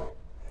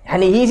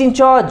 And He is in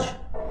charge.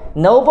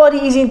 Nobody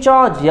is in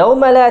charge.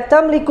 يَوْمَ لَا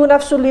تَمْلِكُ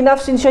نَفْسٌ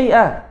لِنَفْسٍ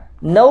شَيْئًا.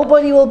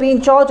 Nobody will be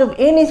in charge of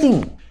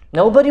anything.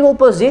 Nobody will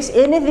possess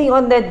anything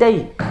on that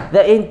day.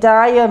 The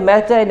entire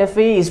matter and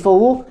affair is for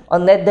who?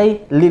 On that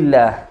day,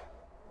 Lillah.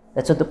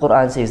 That's what the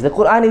Quran says. The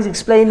Quran is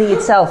explaining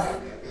itself.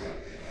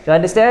 Do you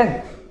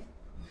understand?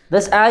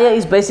 This ayah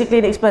is basically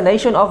an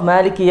explanation of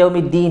Maliki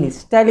Yawmuddin.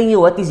 It's telling you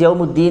what is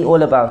Yawmuddin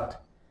all about.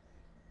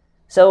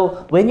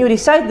 So when you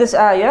recite this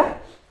ayah,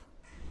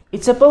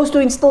 it's supposed to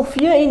instill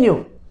fear in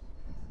you.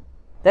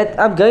 That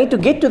I'm going to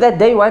get to that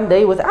day one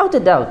day without a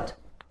doubt.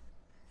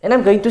 And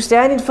I'm going to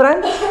stand in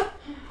front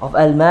of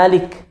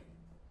Al-Malik,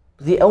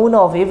 the owner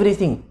of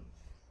everything.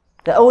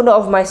 The owner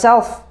of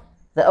myself.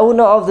 The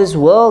owner of this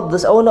world,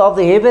 this owner of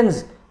the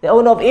heavens, the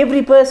owner of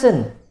every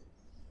person.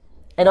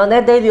 And on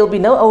that day there will be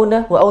no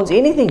owner who owns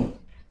anything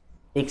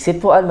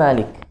except for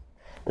Al-Malik.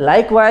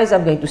 Likewise,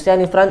 I'm going to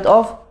stand in front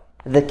of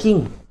the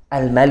King,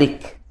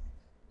 Al-Malik,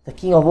 the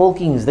King of all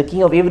kings, the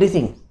King of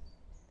everything.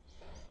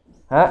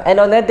 And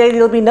on that day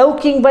there will be no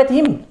king but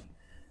Him.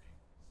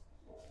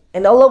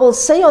 And Allah will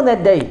say on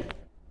that day,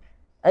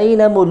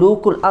 Aina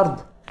mulukul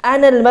ard,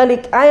 Ana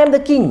al-Malik, I am the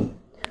king.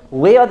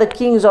 Where are the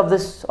kings of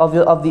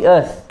the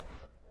earth?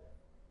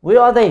 Where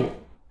are they?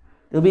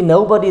 There will be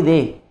nobody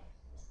there.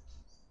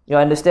 You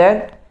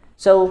understand?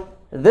 So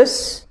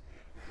this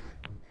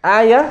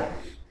ayah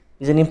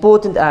is an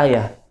important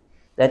ayah,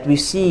 that we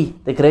see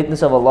the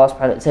greatness of Allah subhanahu wa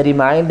ta'ala. It's a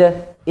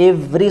reminder,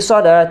 every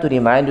salah, to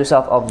remind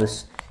yourself of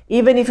this.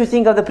 Even if you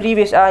think of the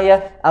previous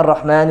ayah,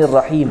 Ar-Rahman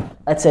Ar-Rahim,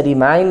 it's a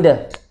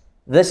reminder.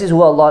 This is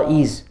who Allah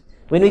is.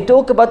 When we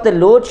talk about the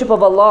Lordship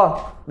of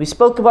Allah, we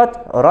spoke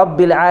about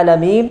Rabbil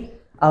Alameen,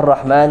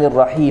 Ar-Rahman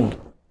Ar-Rahim.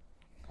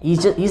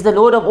 He's the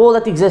Lord of all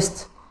that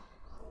exists.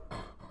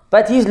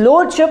 But His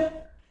Lordship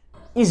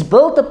is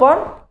built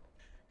upon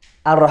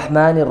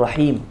Ar-Rahman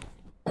Ar-Rahim.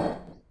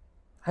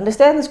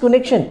 Understand this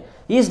connection?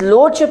 His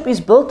Lordship is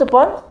built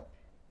upon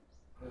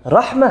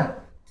Rahmah,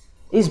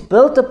 is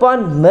built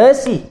upon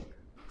mercy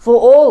for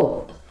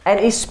all, and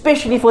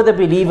especially for the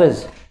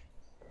believers.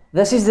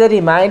 This is the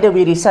reminder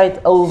we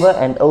recite over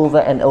and over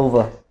and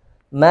over.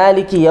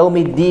 Maliki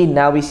Yawmiddin.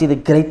 Now we see the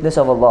greatness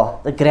of Allah,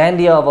 the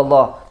grandeur of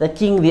Allah, the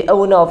King, the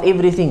owner of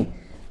everything,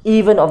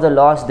 even of the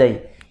last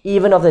day,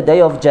 even of the day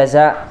of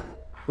Jaza,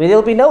 where there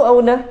will be no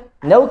owner,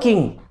 no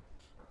king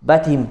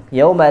but Him.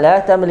 يَوْمَ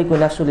لَا تَمْلِكُ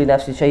نَفْسٌ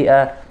لِنَفْسٍ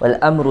شَيْئًا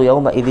وَالْأَمْرُ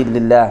يَوْمَئِذٍ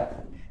لِلَّهِ.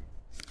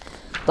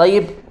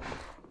 طيب.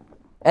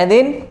 And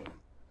then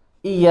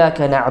إِيَّاكَ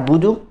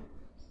نَعْبُدُ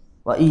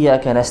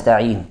وَإِيَّاكَ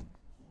نَسْتَعِينُ.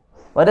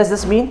 What does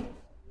this mean?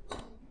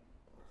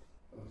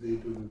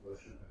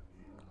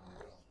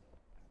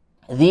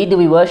 Thee do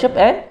we worship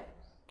and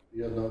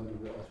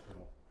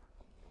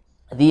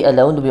Thee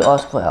alone do we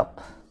ask for help.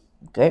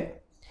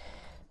 Okay.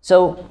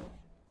 So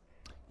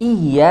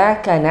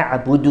إِيَّاكَ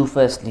نَعْبُدُ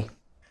firstly.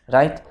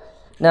 Right?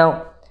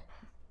 Now,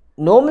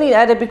 normally in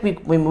Arabic we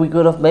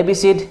could have maybe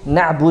said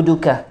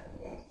نَعْبُدُكَ.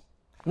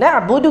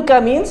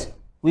 نَعْبُدُكَ means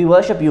we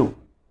worship you.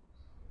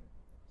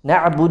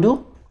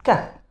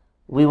 نَعْبُدُكَ,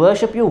 we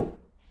worship you.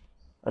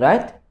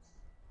 Right?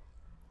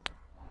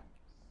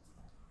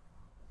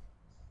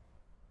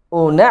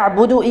 Or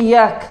نَعْبُدُ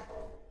إِيَّاكَ,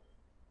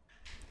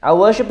 our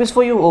worship is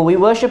for you, or we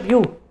worship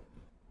you.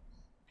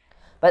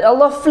 But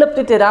Allah flipped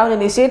it around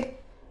and He said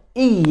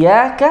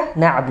إِيَّاكَ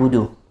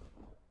نَعْبُدُ.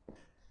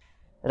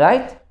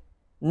 Right?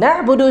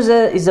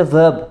 Na'budu is a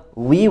verb.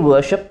 We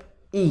worship.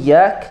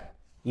 Iyak,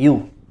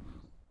 you.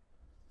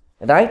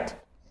 Right?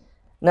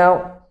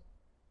 Now,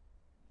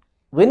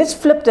 when it's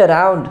flipped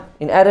around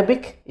in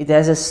Arabic, it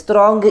has a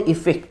stronger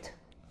effect.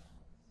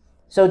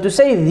 So to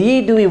say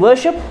thee do we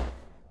worship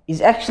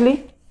is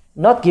actually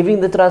not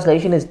giving the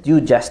translation its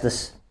due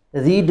justice.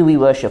 Thee do we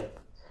worship.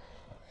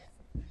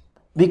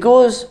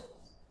 Because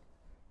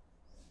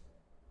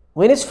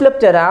when it's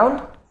flipped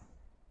around,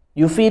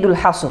 yufidul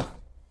hasr.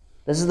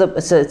 This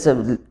is it's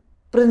a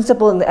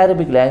principle in the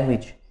Arabic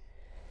language,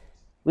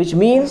 which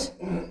means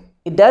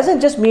it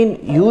doesn't just mean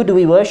you do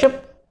we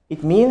worship,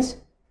 it means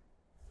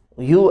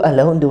you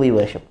alone do we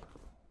worship.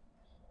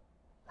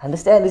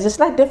 Understand? There's a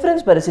slight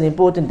difference, but it's an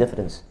important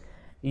difference.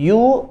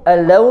 You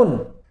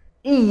alone,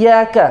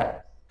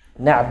 Iyaka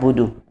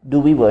na'budu, do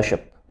we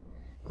worship.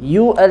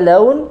 You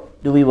alone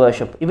do we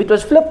worship. If it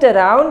was flipped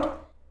around,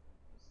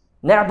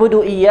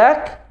 na'budu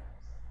iyak,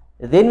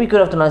 then we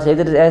could have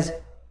translated it as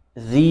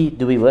thee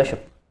do we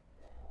worship.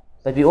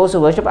 But we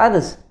also worship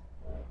others.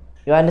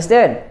 You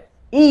understand?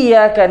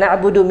 Iyaka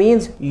na'budu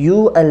means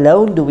you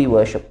alone do we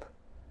worship.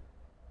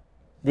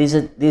 There's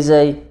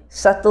a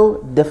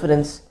subtle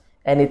difference,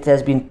 and it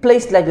has been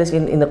placed like this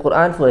in the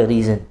Quran for a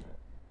reason.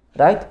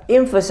 Right?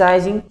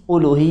 Emphasizing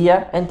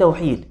uluhiyya and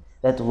tawheed.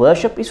 That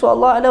worship is for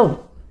Allah alone.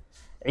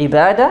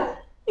 Ibadah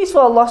is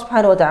for Allah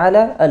subhanahu wa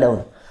ta'ala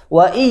alone.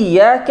 Wa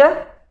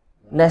iyyaka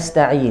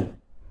nasta'een.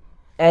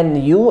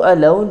 And you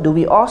alone do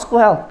we ask for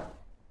help.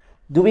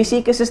 Do we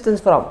seek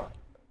assistance from.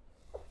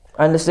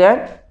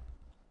 Understand?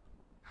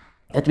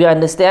 That we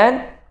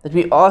understand that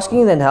we're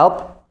asking and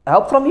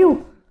help from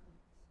you.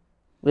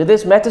 With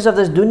this matters of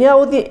this dunya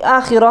or the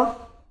akhirah.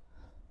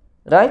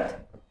 Right?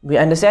 We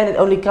understand it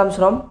only comes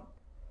from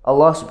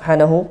Allah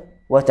subhanahu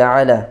wa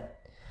ta'ala.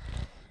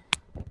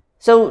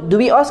 So, do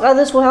we ask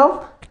others for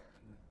help?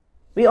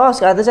 We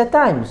ask others at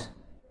times.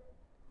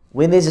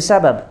 When there's a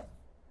sabab.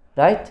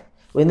 Right?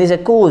 When there's a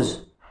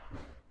cause.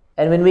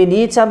 And when we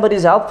need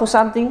somebody's help for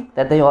something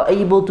that they are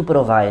able to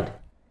provide.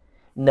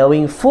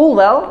 Knowing full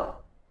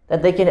well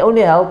that they can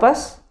only help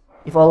us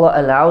if Allah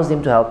allows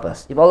them to help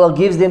us. If Allah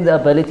gives them the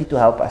ability to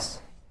help us.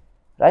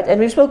 Right?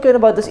 And we've spoken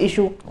about this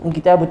issue in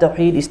Kitab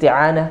al-Tawheed,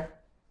 Isti'ana.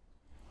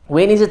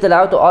 When is it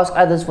allowed to ask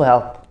others for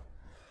help?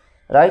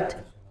 Right?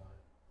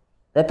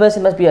 That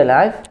person must be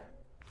alive.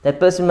 That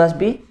person must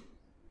be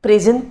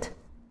present.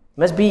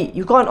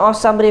 You can't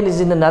ask somebody who is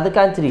in another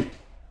country.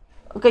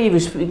 Okay,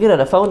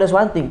 the phone is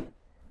one thing.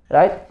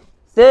 Right?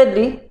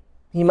 Thirdly,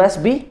 he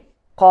must be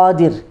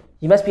qadir.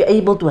 He must be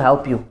able to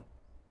help you.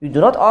 You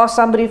do not ask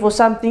somebody for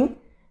something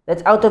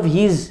that's out of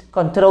his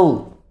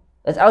control.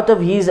 That's out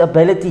of his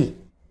ability.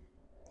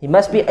 He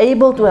must be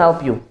able to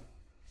help you.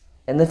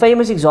 And the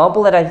famous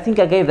example that I think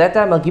I gave that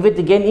time, I'll give it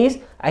again, is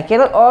I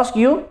cannot ask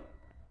you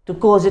to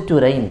cause it to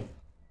rain.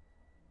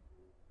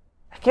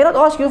 I cannot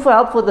ask you for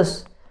help for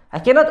this. I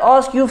cannot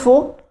ask you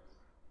for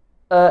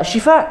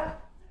shifa.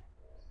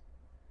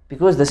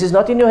 Because this is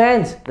not in your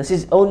hands. This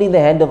is only in the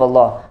hand of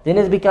Allah. Then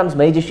it becomes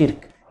major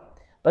shirk.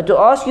 But to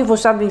ask you for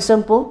something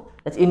simple,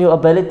 that's in your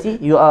ability,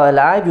 you are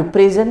alive, you're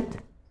present,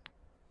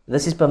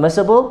 this is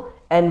permissible.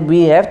 And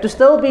we have to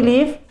still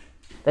believe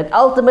that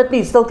ultimately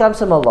it still comes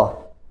from Allah.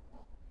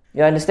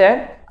 You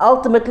understand?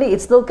 Ultimately,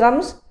 it still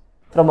comes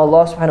from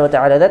Allah subhanahu wa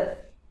ta'ala.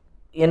 That,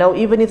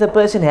 even if the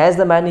person has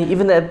the money,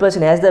 even if the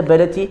person has the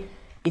ability,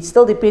 it's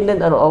still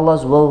dependent on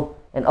Allah's will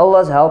and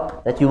Allah's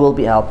help that you will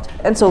be helped,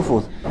 and so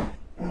forth.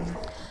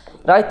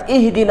 Right?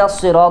 Ihdina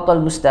as-sirat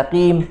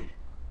al-mustaqim.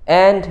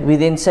 And we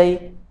then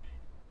say,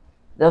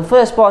 the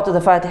first part of the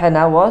Fatiha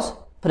now was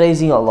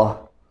praising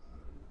Allah.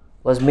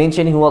 Was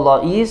mentioning who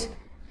Allah is,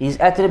 His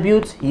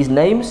attributes, His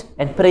names,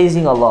 and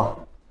praising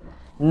Allah.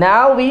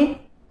 Now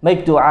we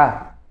make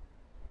dua.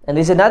 And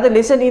there's another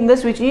lesson in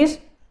this, which is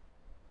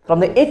from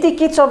the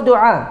etiquettes of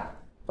dua.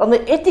 From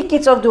the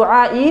etiquettes of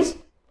dua is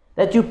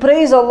that you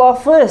praise Allah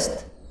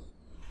first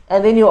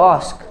and then you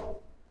ask.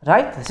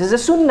 Right? This is a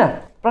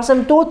sunnah.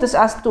 Prophet taught this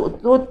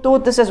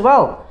as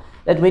well.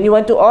 That when you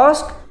want to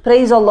ask,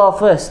 praise Allah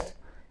first.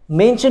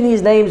 Mention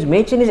His names,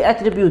 mention His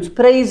attributes,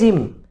 praise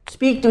Him,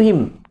 speak to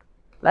Him.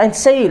 And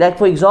say, like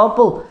for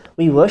example,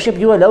 we worship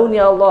You alone,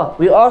 Ya Allah.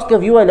 We ask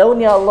of You alone,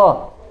 Ya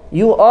Allah.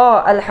 You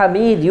are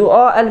Al-Hamid, You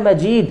are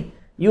Al-Majid,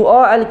 You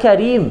are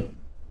Al-Kareem.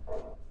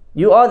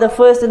 You are the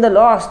first and the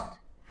last.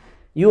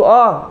 You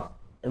are,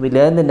 and we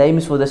learn the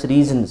names for these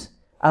reasons.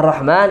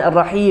 Ar-Rahman,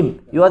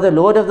 Ar-Rahim. You are the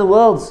Lord of the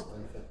worlds.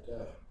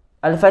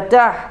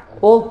 Al-Fattah.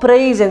 All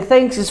praise and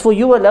thanks is for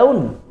You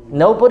alone.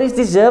 Nobody is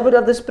deserving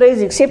of this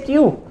praise except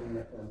You.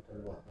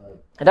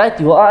 Right?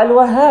 You are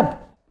Al-Wahhab.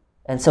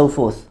 And so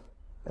forth.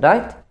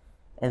 Right?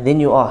 And then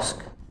you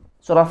ask.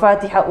 Surah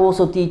Fatiha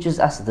also teaches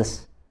us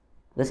this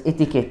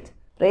etiquette.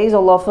 Praise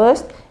Allah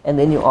first and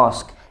then you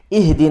ask.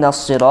 Ihdina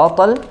as-sirat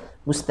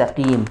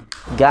al-mustaqim.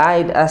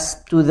 Guide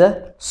us to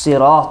the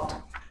sirat,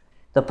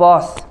 the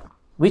path.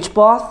 Which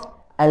path?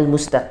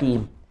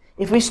 Al-mustaqim.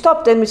 If we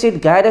stopped and we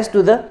said guide us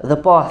to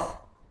the path,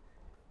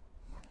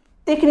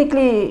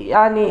 technically,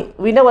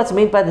 we know what's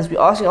meant by this.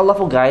 We're asking Allah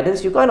for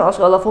guidance. You can't ask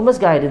Allah for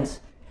misguidance.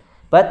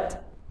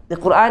 But the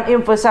Quran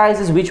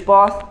emphasizes which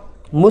path?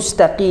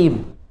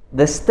 Mustaqim,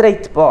 the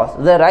straight path,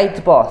 the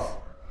right path.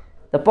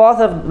 The path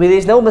of where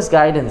there's no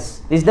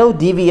misguidance, there's no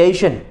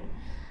deviation.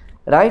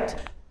 Right?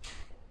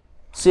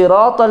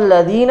 Sirat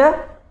al-ladina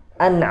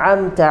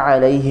an'amta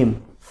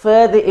alayhim.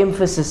 Further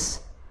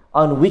emphasis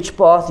on which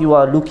path you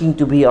are looking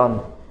to be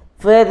on.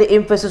 Further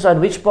emphasis on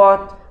which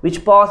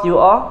path you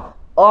are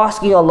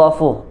asking Allah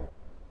for.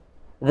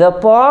 The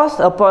path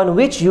upon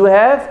which you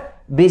have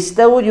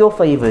bestowed your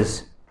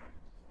favors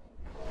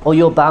or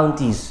your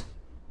bounties.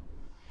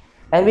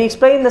 And we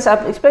explained this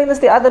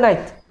the other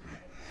night.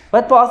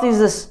 What path is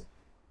this?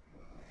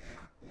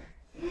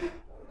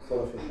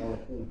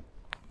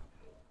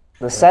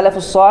 The Salaf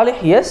al-Salih,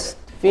 yes,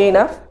 fair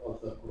enough.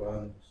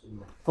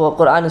 For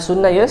Quran and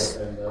Sunnah, yes.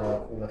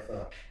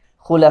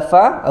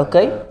 Khulafa,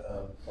 okay.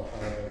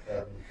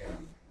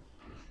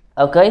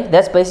 Okay,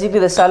 that's basically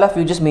the Salaf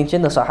you just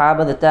mentioned, the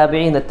Sahaba, the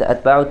Tabi'in, the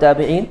Atba'u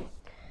Tabi'in.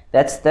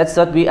 That's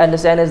what we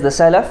understand as the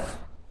Salaf,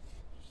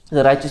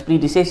 the righteous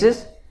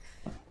predecessors.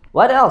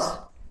 What else?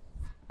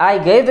 I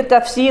gave the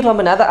tafsir from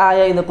another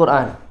ayah in the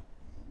Quran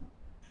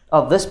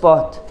of this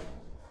part.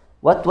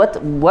 What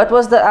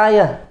was the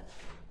ayah?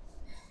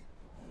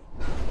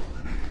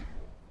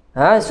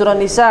 Surah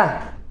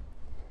Nisa.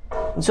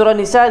 In Surah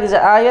Nisa there's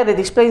an ayah that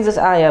explains this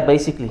ayah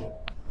basically.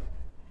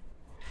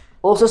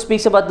 Also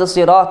speaks about the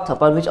sirat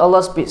upon which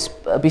Allah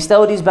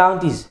bestowed His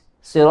bounties.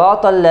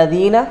 Sirat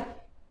al-ladina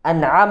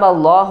an'ama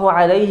Allahu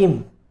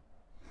alayhim.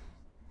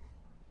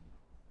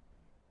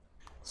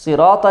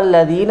 Sirat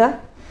al-ladina,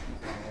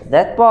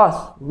 that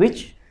path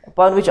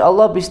upon which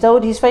Allah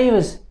bestowed His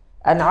favors.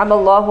 An'ama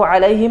Allahu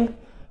alayhim.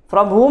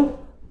 From whom?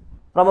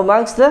 From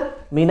amongst the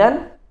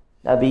minan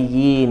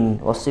nabiyyin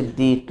wa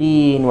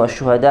siddiqeen wa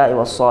shuhada'i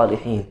wa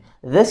salihin.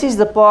 This is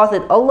the path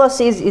that Allah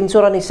says in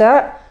Surah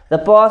Nisa, the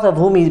path of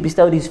whom He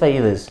bestowed His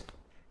favors,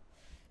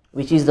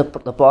 which is the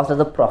path of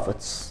the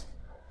prophets.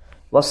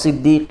 Was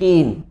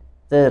Siddiqeen,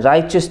 the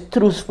righteous,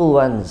 truthful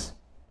ones,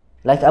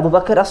 like Abu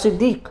Bakr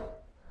as-Siddiq,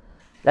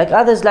 like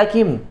others like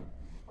him.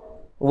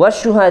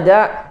 Was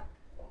Shuhada,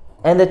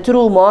 and the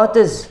true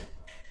martyrs,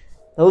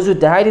 those who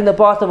died in the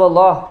path of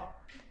Allah.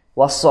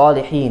 Was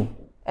Salihin,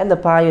 and the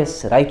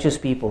pious, righteous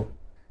people.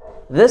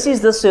 This is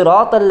the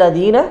Sirat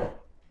al-Ladina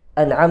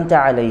an'amta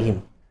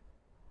alayhim.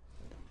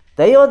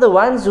 They are the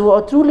ones who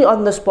are truly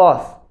on this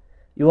path.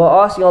 You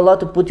are asking Allah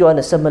to put you on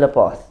a similar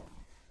path.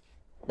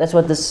 That's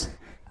what this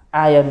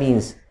ayah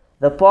means.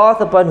 The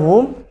path upon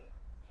whom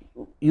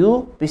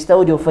you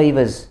bestowed your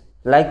favors,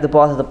 like the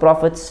path of the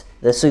prophets,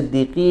 the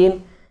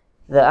Siddiqeen,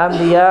 the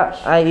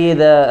Anbiya, i.e.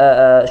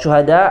 the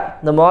Shuhada,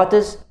 the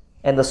martyrs,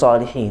 and the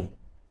Salihin.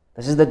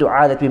 This is the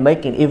dua that we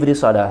make in every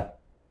salah.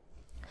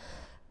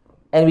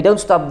 And we don't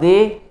stop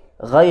there.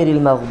 غَيْرِ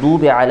الْمَغْضُوبِ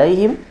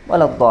عَلَيْهِمْ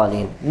وَلَا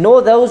الضَّالِينَ. Know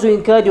those who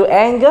incurred your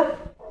anger,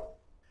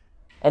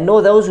 and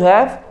know those who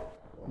have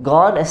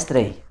gone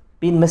astray,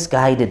 been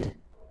misguided.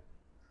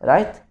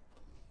 Right?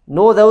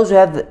 Know those who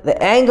have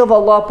the anger of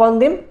Allah upon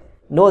them.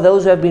 Know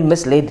those who have been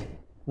misled,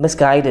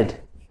 misguided.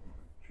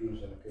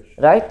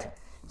 Right?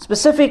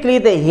 Specifically,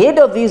 the head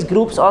of these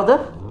groups are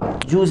the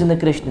Jews and the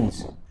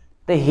Christians.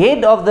 The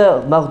head of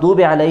the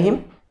Maghdubi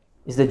alayhim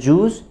is the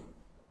Jews.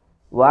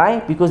 Why?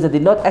 Because they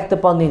did not act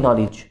upon their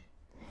knowledge.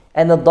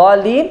 And the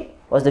Daleen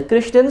was the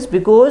Christians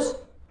because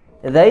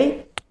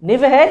they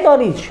never had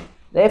knowledge.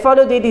 They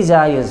followed their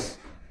desires.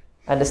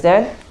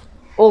 Understand?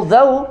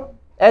 Although,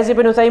 as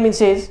Ibn Uthaymin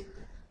says,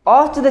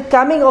 after the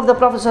coming of the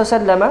Prophet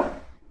ﷺ,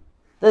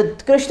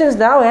 the Christians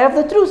now have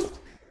the truth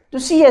to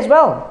see as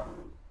well.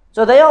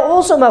 So they are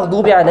also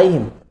Maghdubi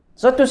alayhim.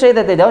 It's not to say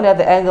that they don't have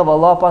the anger of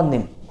Allah upon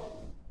them.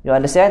 You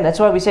understand? That's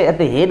why we say at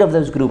the head of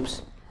those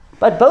groups.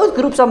 But both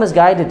groups are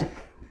misguided.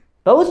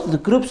 Both the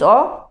groups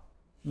are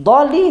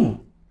Daleen.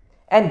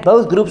 And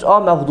both groups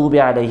are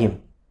Maghdubi alayhim.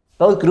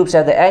 Both groups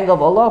have the anger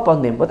of Allah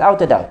upon them, without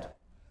a doubt.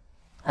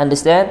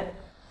 Understand?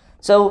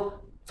 So,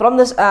 from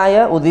this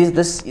ayah, or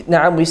this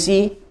we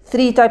see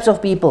three types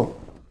of people.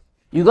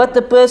 You got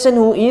the person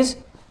who is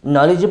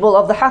knowledgeable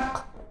of the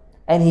haqq,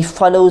 and he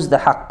follows the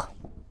haqq.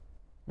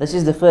 This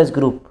is the first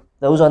group.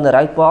 Those on the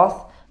right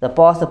path, the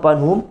path upon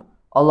whom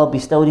Allah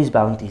bestowed His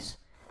bounties.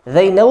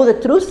 They know the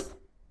truth,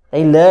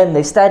 they learn,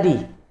 they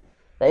study,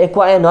 they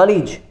acquire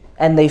knowledge,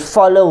 and they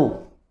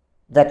follow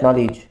that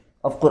knowledge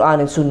of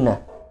Quran and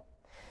Sunnah.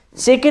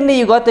 Secondly,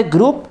 you got a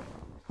group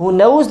who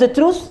knows the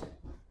truth,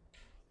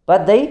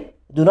 but they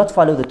do not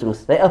follow the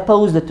truth. They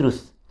oppose the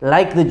truth,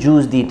 like the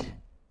Jews did.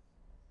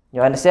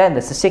 You understand?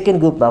 That's the second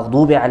group,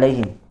 Maghdubi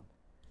alayhim.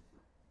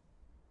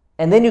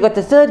 And then you got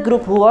the third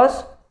group who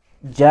was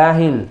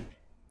Jahil,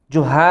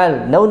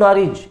 Juhal, no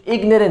knowledge,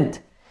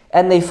 ignorant,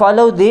 and they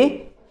followed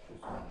their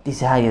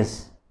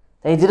desires.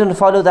 They didn't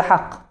follow the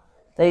haqq.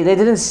 They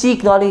didn't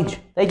seek knowledge.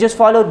 They just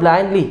followed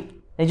blindly.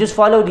 They just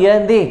followed here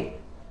and there.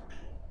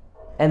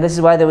 And this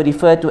is why they were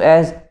referred to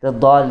as the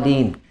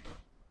Daleen.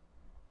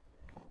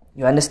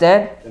 You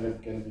understand? Can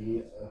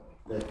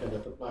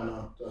that apply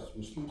now to us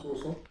Muslims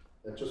also?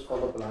 That just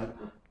follow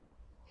blindly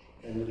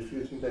and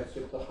refusing to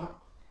accept the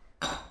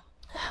haqq?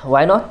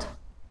 Why not?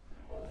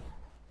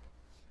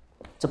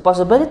 It's a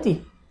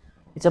possibility.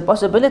 It's a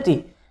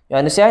possibility. You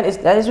understand?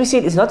 As we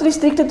said, it's not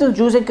restricted to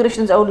Jews and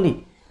Christians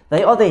only.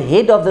 They are the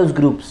head of those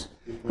groups.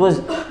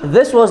 Because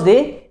this was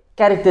their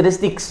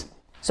characteristics.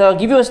 So I'll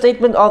give you a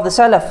statement of the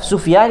Salaf,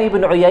 Sufyan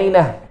ibn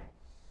Uyaynah,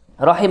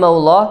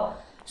 rahimahullah.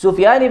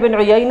 Sufyan ibn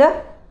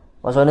Uyaynah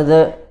was one of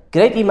the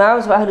great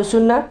Imams of Ahlul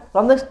Sunnah,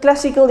 from the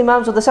classical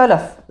Imams of the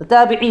Salaf, the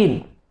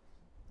Tabi'een.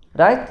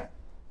 Right?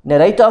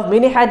 Narrator of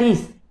many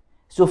hadith.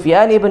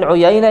 Sufyan ibn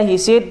Uyaynah, he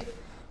said,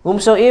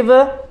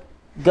 whomsoever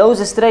goes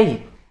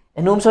astray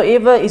and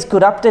whomsoever is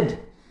corrupted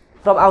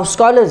from our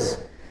scholars,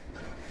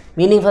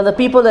 meaning from the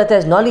people that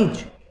has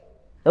knowledge,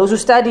 those who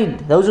studied,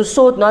 those who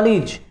sought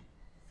knowledge,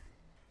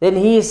 then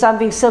he is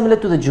something similar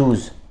to the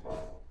Jews.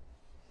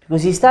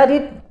 Because he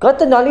studied, got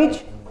the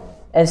knowledge,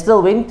 and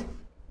still went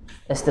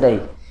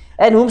astray.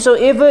 And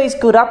whomsoever is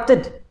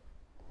corrupted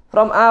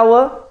from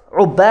our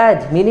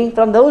ubad, meaning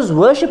from those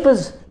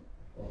worshippers,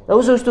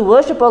 those who used to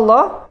worship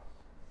Allah,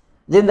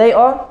 then they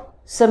are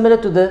similar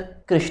to the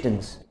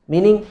Christians,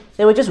 meaning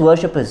they were just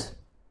worshippers.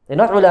 They're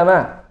not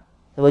ulama.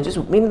 They were just,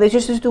 meaning they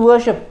just used to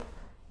worship.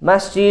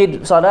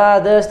 Masjid, salah,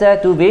 this,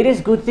 that, do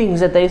various good things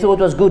that they thought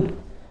was good.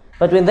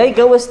 But when they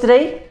go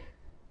astray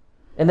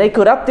and they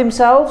corrupt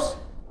themselves,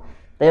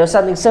 they are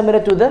something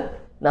similar to the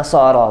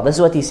Nasara. This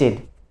is what he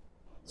said.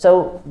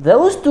 So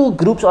those two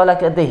groups are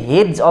like at the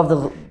heads of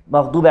the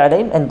Maghdub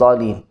alayhim and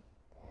Daleen.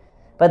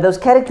 But those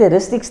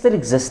characteristics still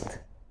exist.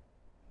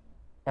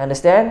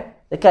 Understand?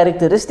 The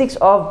characteristics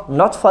of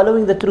not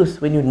following the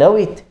truth when you know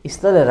it is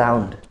still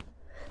around.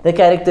 The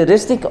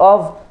characteristic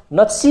of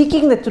not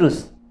seeking the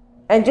truth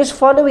and just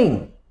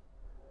following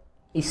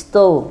is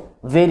still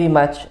very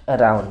much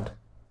around.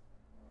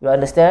 You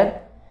understand?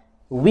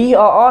 We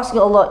are asking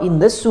Allah in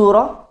this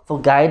surah for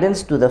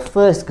guidance to the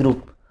first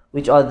group,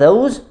 which are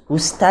those who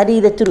study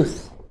the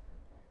truth,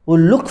 who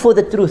look for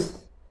the truth,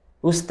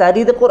 who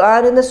study the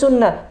Quran and the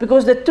Sunnah,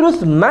 because the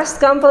truth must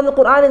come from the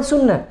Quran and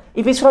Sunnah.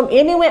 If it's from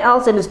anywhere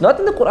else and it's not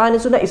in the Quran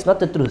and Sunnah, it's not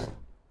the truth.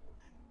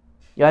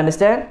 You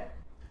understand?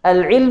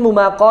 Al-ilmu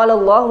ma qala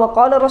Allah wa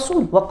qala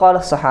Rasul wa qala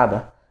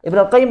Sahaba. Ibn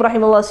al-Qayyim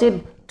rahimahullah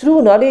said,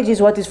 true knowledge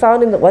is what is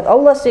found in what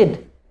Allah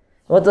said,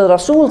 what the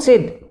Rasul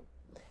said,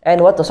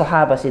 and what the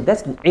Sahaba said.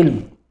 That's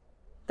ilm.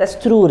 That's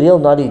true, real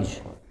knowledge.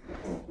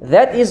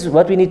 That is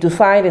what we need to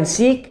find and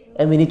seek,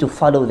 and we need to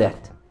follow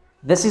that.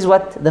 This is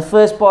what the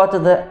first part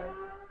of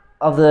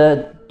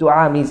the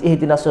dua means.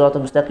 Ihdina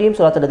siratal mustaqim,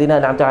 siratal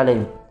ladina an'amta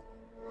alayhim.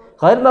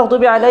 Ghayr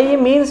maghdubi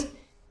alayhim means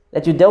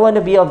that you don't want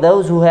to be of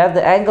those who have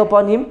the anger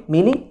upon him,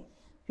 meaning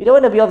you don't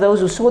want to be of those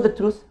who saw the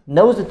truth,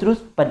 knows the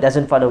truth, but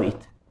doesn't follow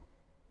it.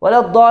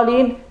 Wala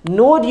ad-dallin,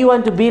 nor do you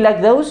want to be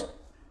like those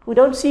who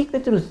don't seek the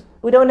truth,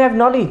 who don't have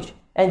knowledge,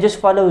 and just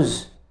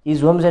follows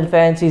his whims and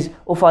fancies,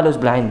 or follows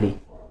blindly.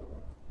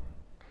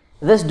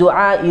 This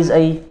dua is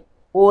a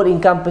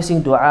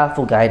all-encompassing dua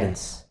for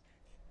guidance.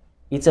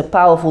 It's a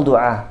powerful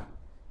dua,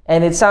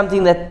 and it's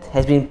something that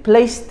has been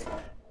placed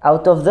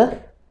out of the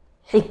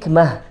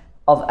hikmah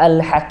of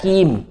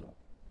Al-Hakim,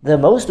 the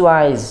most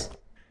wise,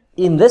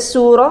 in this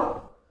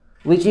surah,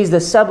 which is the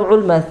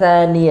Sab'ul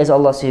Mathani, as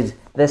Allah says,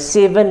 the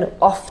 7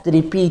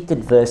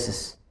 oft-repeated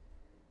verses.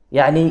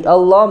 Yani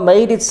Allah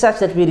made it such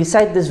that we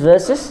recite these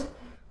verses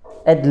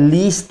at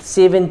least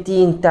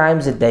 17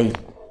 times a day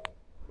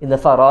in the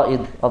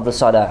fara'id of the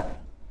salah,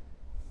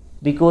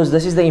 because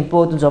this is the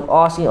importance of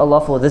asking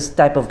Allah for this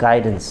type of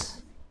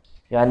guidance.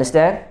 You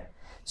understand?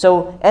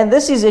 So, and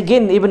this is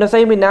again, Ibn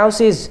Uthaymin now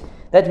says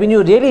that when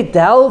you really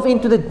delve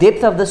into the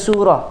depth of the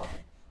surah,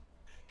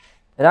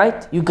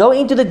 right, you go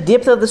into the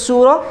depth of the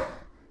surah,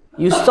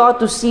 you start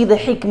to see the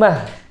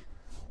hikmah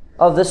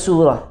of the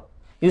surah.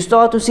 You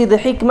start to see the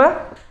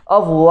hikmah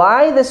of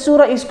why the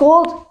surah is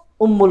called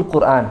Ummul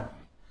Quran,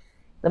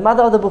 the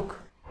mother of the book,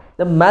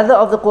 the mother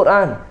of the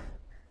Quran,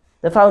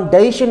 the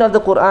foundation of the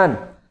Quran.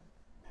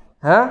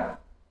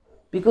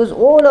 Because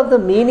all of the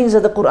meanings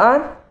of the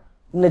Quran,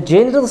 in a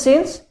general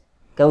sense,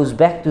 goes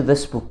back to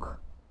this book.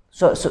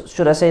 So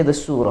should I say the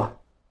surah?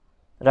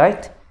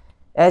 Right?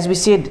 As we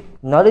said,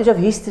 knowledge of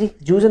history,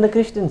 Jews and the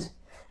Christians.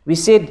 We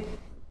said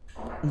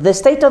the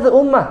state of the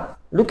ummah.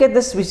 Look at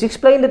this, we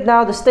explained it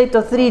now, the state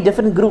of 3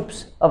 different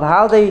groups, of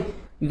how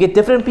you get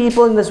different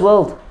people in this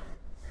world.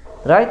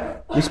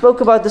 Right? We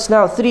spoke about this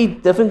now, 3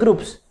 different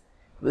groups.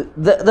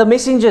 The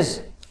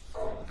messengers.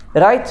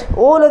 Right?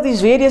 All of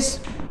these various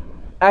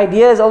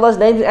ideas, Allah's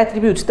names and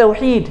attributes,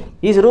 Tawheed,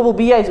 His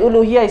Rububiyyah, His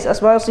Uluhiyyah, His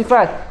Asma'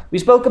 al-Sifat. We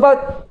spoke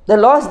about the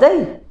last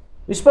day.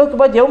 We spoke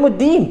about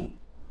Yawmuddin.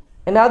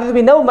 And now there will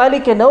be no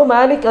Malik and no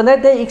Malik on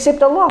that day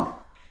except Allah.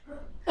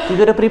 You've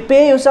got to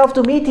prepare yourself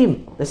to meet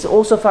Him. This is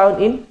also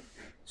found in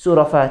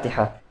Surah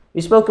Fatiha.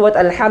 We spoke about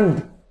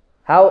Alhamd,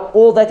 how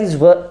all that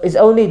is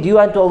only due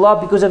unto Allah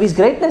because of His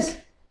greatness,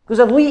 because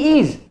of who He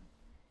is.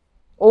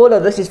 All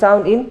of this is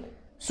found in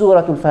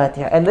Surah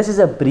Al-Fatiha. And this is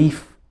a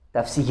brief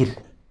tafsir.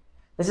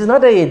 This is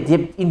not a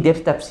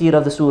in-depth tafsir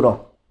of the surah.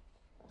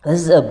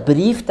 This is a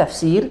brief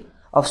tafsir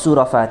of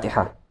Surah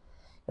Fatiha.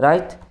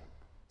 Right?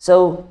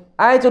 So,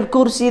 Ayatul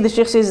Kursi, the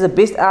Shaykh says, is the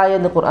best ayah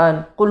in the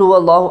Quran. Qul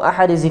huwallahu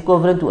ahad is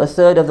equivalent to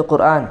 1/3 of the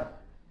Quran.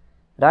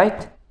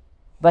 right?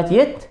 But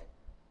yet,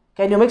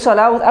 can you make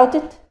salah without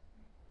it?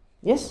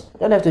 Yes,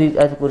 don't have to read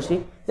Ayatul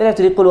Kursi, don't have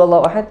to read Qul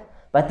Huwallahu Ahad.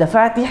 But the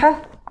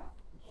Fatiha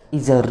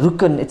is a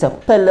rukn, it's a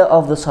pillar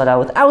of the salah.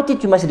 Without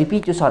it, you must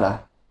repeat your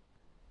salah.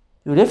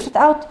 You left it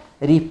out,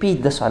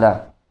 repeat the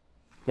salah.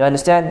 You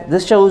understand?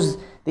 This shows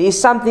there is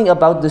something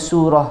about the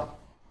surah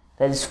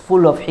that is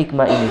full of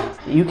hikmah in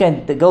it. You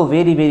can go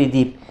very, very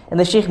deep. And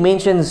the Shaykh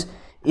mentions,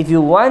 if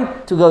you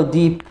want to go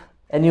deep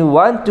and you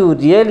want to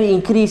really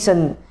increase,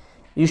 and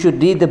you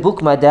should read the book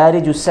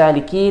Madarij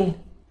al-Salikin,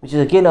 which is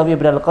again of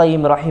Ibn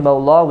al-Qayyim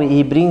rahimahullah, where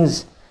he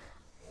brings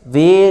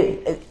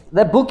the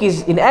book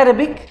is in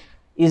Arabic,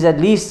 is at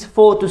least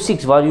 4 to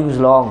 6 volumes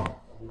long.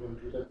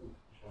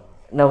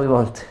 No, we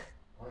won't.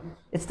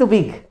 It's too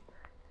big.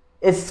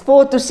 It's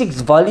 4 to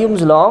 6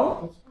 volumes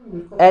long,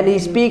 and he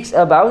speaks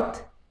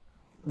about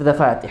the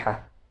Fatiha.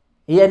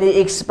 And he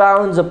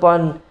expounds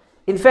upon,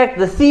 in fact,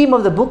 the theme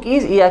of the book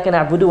is إِيَّاكَ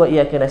نَعْبُدُ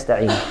وَإِيَّاكَ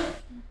نَسْتَعِينُ.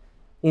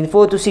 In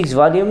 4 to 6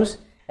 volumes,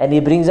 and he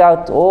brings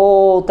out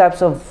all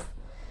types of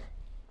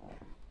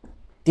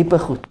deeper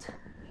khut,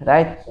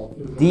 right?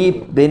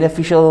 Deep,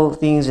 beneficial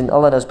things, and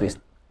Allah knows best.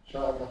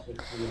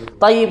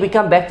 طيب, we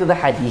come back to the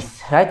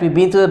hadith, right? We've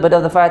been to the bit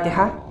of the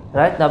Fatiha,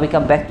 right? Now we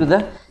come back to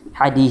the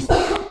hadith.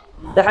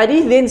 The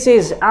hadith then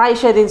says,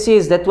 Aisha then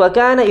says that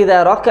وَكَانَ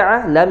إِذَا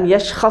رَكَعَ لَمْ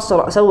يَشْخَصْ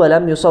رَأْسَهُ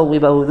وَلَمْ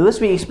يُصَوِّبَهُ. This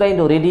we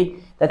explained already,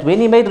 that when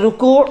he made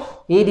ruku',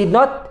 he did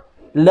not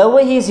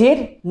lower his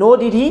head, nor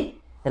did he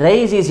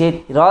raise his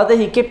head. Rather,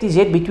 he kept his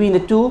head between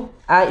the two,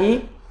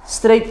 i.e.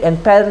 straight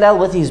and parallel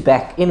with his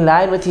back, in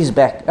line with his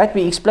back. Right?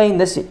 We explained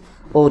this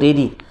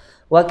already.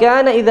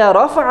 وَكَانَ إِذَا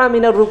رَفَعَ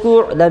مِنَ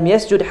الرُّكُوعِ لَمْ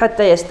يَسْجُدْ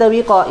حَتَّى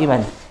يَسْتَوِي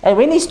قَائِمًا. And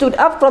when he stood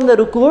up from the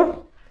ruku',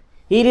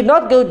 he did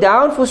not go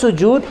down for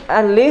sujood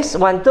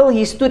until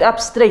he stood up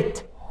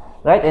straight.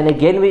 Right? And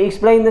again, we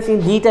explained this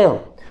in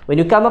detail. When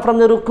you come up from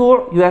the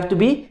ruku', you have to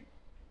be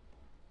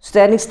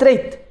standing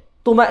straight.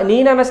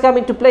 Tuma'nina must come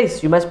into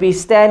place. You must be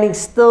standing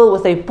still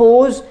with a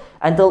pause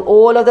until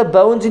all of the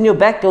bones in your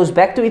back goes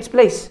back to its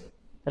place.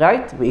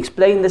 Right? We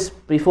explained this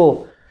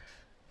before.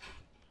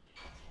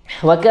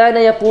 وَكَانَ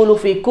يَقُولُ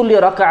فِي كُلِّ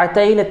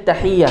رَكَعَتَيْنِ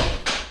التَّحِيَّةِ.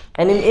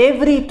 And in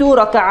every 2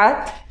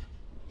 raka'at,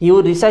 he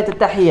would recite the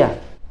tahiyyah,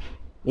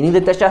 meaning the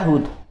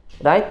tashahhud.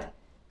 Right?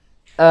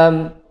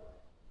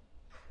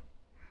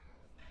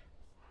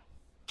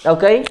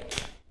 Okay?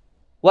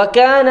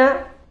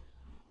 وَكَانَ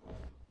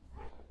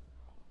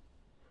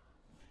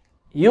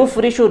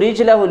يُفْرِشُ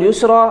رِجْلَهُ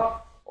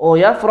الْيُسْرَى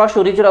وَيَفْرَشُ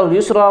رِجْلَهُ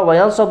الْيُسْرَى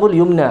وَيَنْصَبُ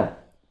الْيُمْنَى.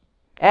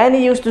 And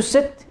he used to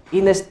sit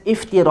in this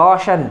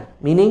iftirashan,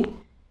 meaning,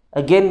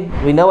 again,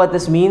 we know what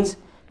this means.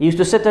 He used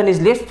to sit on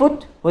his left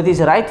foot with his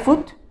right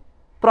foot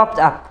propped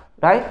up,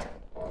 right?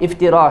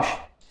 Iftirash.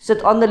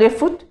 Sit on the left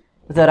foot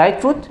with the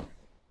right foot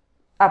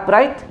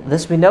upright.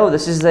 This we know.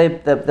 This is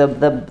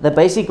the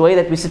basic way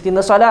that we sit in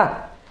the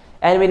salah.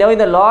 And we know in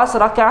the last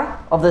rak'ah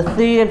of the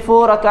 3 and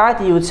 4 rak'at,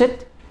 he would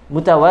sit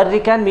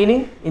mutawarrikan,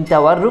 meaning in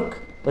tawarruk,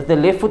 with the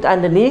left foot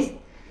underneath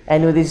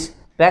and with his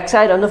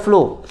backside on the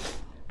floor.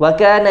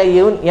 وَكَانَ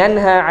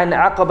يَنْهَى عَنْ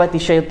عَقَبَةِ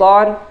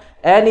الشَّيْطَانِ.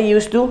 And he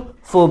used to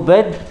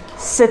forbid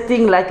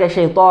sitting like a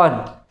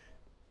shaitan,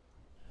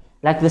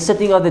 like the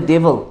sitting of the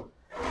devil.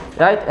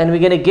 Right? And we're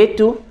going to get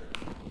to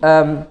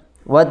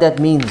what that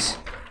means.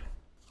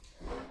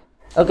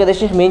 Okay, the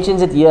Shaykh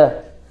mentions it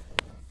here.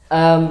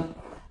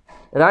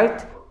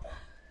 Right?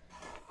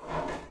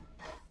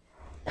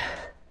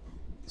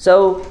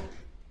 So,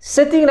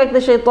 sitting like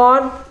the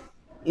shaitan,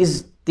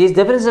 there's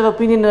difference of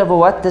opinion over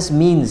what this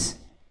means.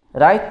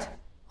 Right?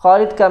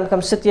 Khalid,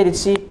 come sit here, let's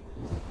see.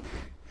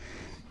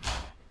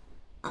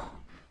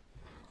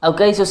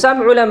 Okay, so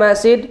some ulama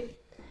said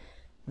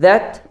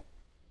that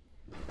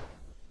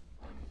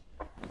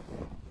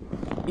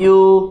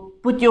you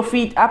put your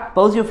feet up,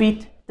 both your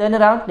feet, turn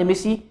around, let me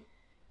see.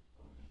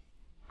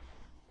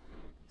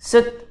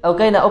 Sit,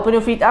 okay, now open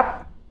your feet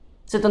up,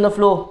 sit on the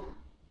floor.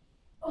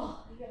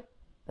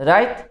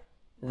 Right?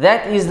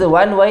 That is the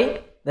one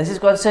way. This is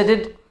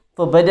considered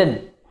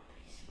forbidden.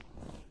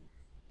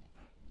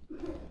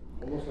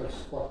 Almost like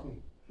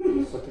squatting,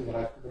 sitting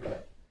right to the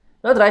back.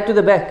 Not right to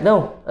the back,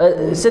 no.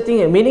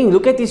 Sitting, meaning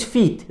look at his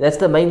feet. That's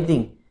the main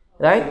thing.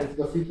 Right? So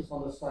the feet is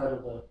on the side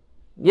of the...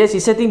 Yes,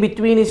 he's sitting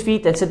between his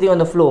feet and sitting on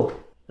the floor.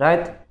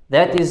 Right?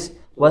 That is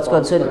what's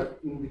considered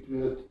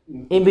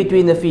in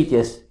between the feet,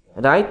 yes.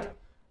 Right?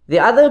 The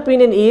other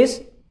opinion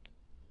is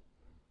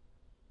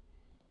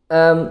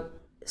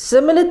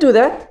similar to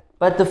that,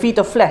 but the feet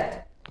are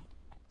flat.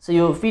 So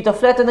your feet are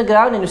flat on the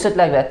ground and you sit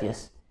like that,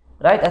 yes.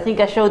 Right? I think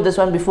I showed this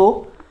one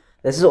before.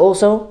 This is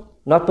also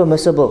not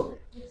permissible.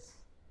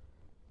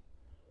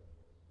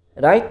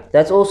 Right?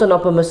 That's also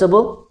not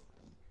permissible.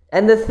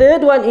 And the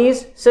third one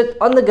is sit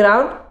on the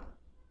ground,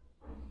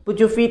 put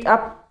your feet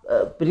up,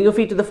 bring your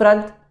feet to the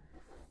front.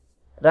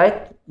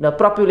 Right? Now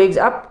prop your legs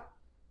up,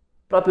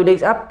 up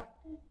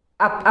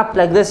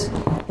like this,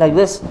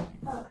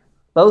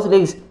 both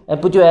legs,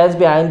 and put your hands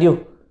behind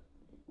you,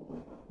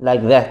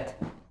 like that.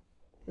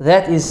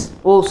 That is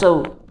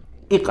also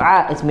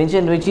iq'a, it's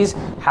mentioned, which is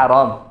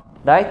haram.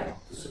 Right?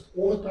 To sit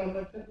all the time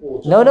like that? Or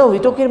just No,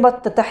 we're talking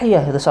about the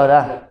tahiyyah, the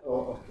salah.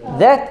 Oh, okay.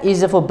 That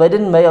is a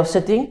forbidden way of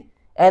sitting,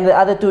 and the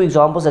other two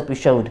examples that we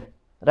showed,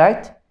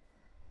 right?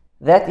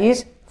 That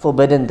is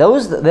forbidden.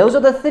 Those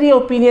are the three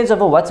opinions of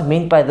what's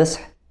meant by this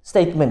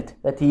statement,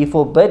 that he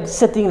forbids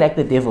sitting like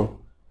the devil.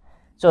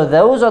 So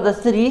those are the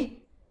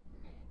three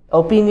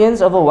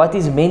opinions of what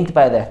is meant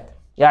by that.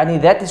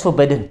 Yani that is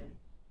forbidden.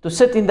 To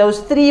sit in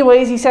those three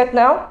ways he sat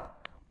now,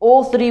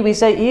 all three we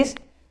say is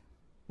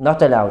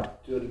not allowed.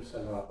 During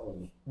salah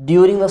only.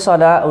 During the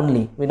salah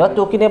only. We're not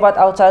talking about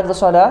outside the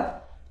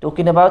salah,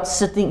 talking about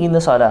sitting in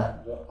the salah.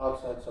 The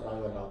outside salah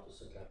you're allowed to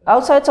sit like that.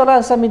 Outside salah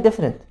is something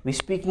different. We're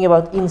speaking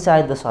about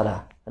inside the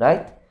salah,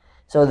 right?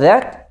 So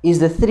that is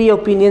the three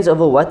opinions of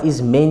what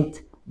is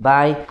meant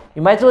by.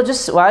 You might as well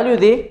just, while you're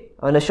there,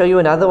 I want to show you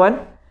another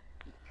one.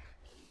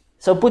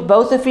 So put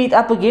both the feet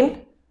up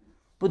again.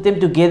 Put them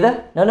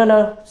together. No.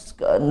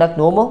 Like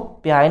normal,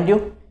 behind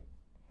you.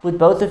 Put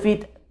both the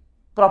feet,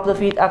 prop the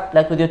feet up,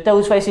 like with your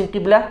toes facing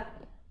Qibla.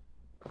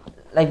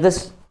 Like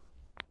this.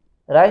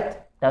 Right?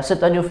 Now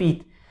sit on your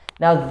feet.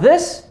 Now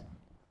this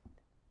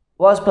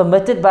was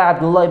permitted by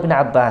Abdullah ibn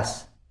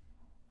Abbas.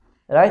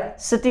 Right?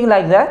 Sitting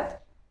like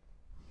that,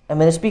 I'm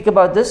going to speak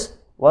about this,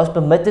 was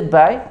permitted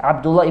by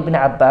Abdullah ibn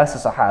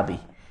Abbas, a Sahabi.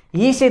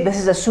 He said this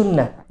is a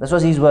sunnah. This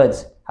was his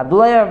words.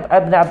 Abdullah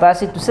ibn Abbas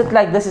said to sit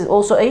like this is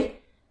also a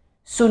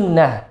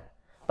sunnah,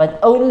 but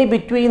only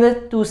between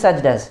the two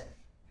sajdas,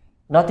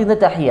 not in the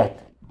tahiyyat.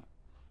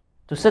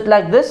 To sit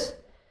like this,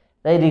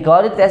 they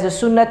regard it as a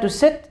sunnah to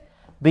sit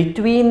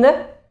between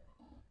the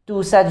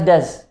two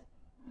sajdas.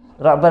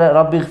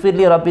 Rabbi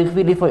ghfirli,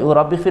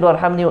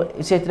 warhamni,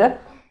 etc.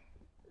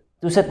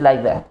 To sit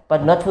like that,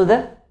 but not for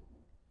the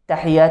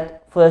tahiyyat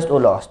first or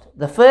last.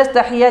 The first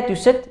tahiyyat you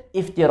sit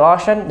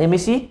iftirashan. Let me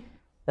see.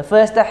 The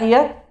first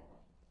tahiyyat.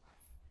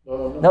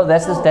 No,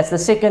 that's the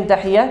second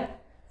tahiyyat.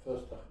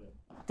 First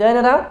tahiyyat.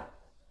 Turn around.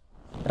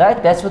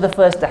 Right? That's for the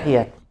first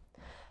tahiyyat.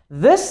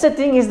 This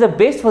sitting is the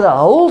best for the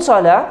whole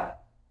salah,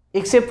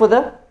 except for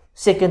the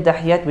second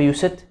tahiyyat where you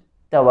sit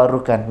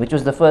tawarrukan, which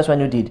was the first one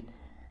you did.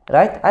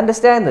 Right?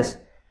 Understand this.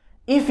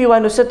 If you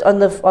want to sit on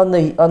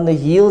the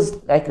heels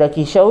like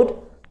he showed,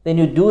 then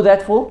you do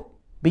that for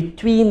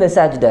between the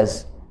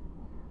sajdas.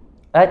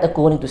 Right?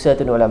 According to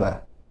certain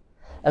ulama.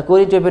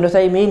 According to Ibn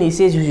Uthaymeen, he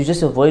says you should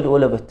just avoid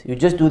all of it. You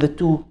just do the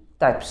two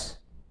types.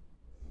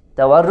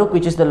 Tawarruk,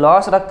 which is the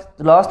last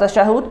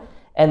tashahud,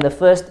 and the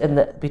first and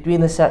the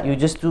between the you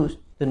just do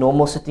the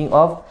normal sitting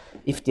of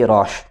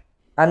iftirash.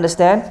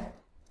 Understand?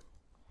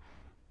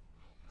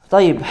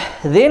 طيب.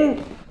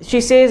 Then she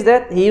says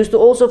that he used to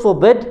also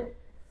forbid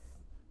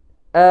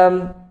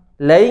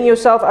laying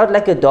yourself out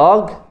like a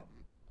dog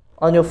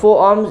on your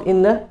forearms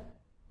in the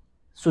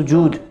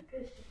sujood.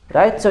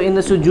 Right? So in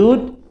the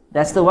sujood,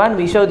 that's the one,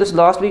 we showed this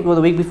last week or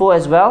the week before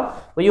as well,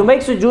 where you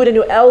make sujood and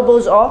your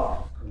elbows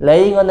are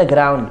laying on the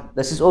ground.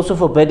 This is also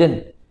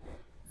forbidden.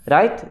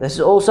 Right? This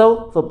is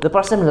also, for the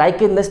person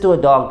likened this to a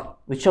dog,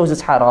 which shows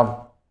it's haram.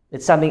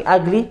 It's something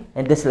ugly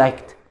and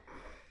disliked.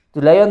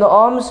 To lay on the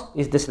arms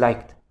is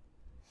disliked.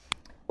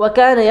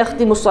 وَكَانَ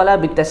يَخْتِمُ الصَّلَاةِ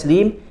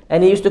بِالتَّسْلِيمِ,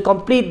 and he used to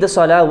complete the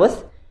salah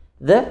with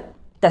the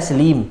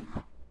taslim.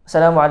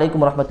 Assalamu alaikum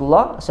wa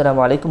rahmatullah.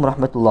 Assalamu alaikum wa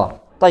rahmatullah.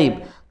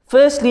 طيب.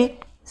 Firstly,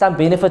 some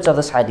benefits of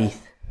this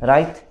hadith.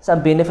 Right?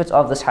 Some benefits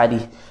of this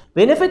hadith.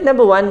 Benefit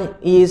number one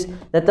is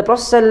that the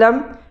Prophet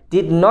ﷺ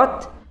did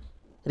not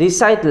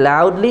recite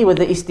loudly with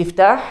the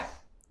istiftah,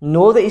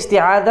 nor the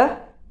isti'adah.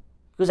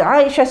 Because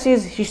Aisha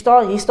says he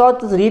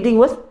started reading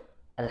with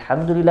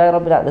Alhamdulillah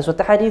Rabbil Alamin. That's what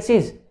the hadith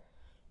says.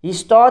 He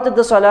started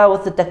the salah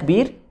with the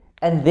takbir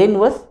and then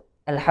with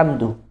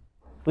Alhamdu.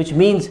 Which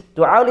means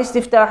Dua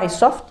al-istiftah is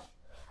soft,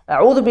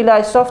 A'udhu Billah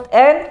is soft,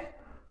 and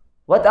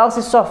what else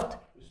is soft?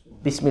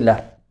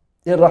 Bismillah.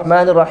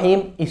 Ar-Rahman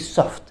Ar-Rahim is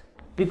soft.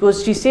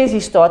 Because she says he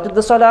started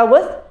the salah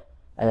with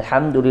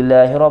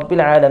Alhamdulillahi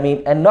Rabbil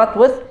Alameen and not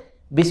with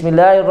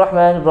Bismillah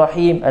Ar-Rahman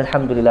Ar-Rahim,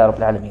 Alhamdulillah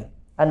Rabbil Alameen.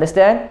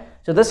 Understand?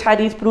 So this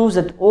hadith proves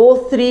that all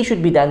three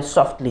should be done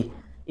softly.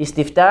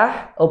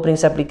 Istiftah, opening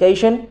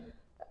supplication,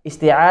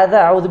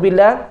 Isti'adha, A'udhu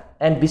Billah,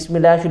 and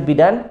Bismillah should be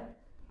done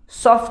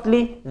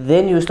softly.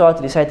 Then you start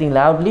reciting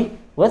loudly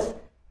with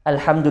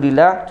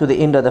Alhamdulillah to the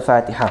end of the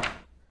Fatiha.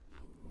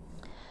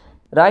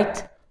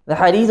 Right? The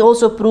hadith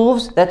also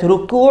proves that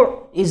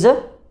ruku' is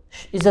a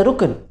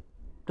rukn.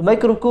 To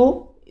make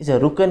ruku' is a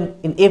rukn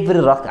in every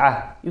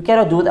rak'ah. You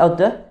cannot do without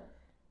the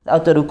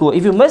ruku'.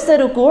 If you miss the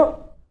ruku',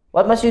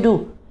 what must you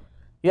do?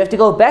 You have to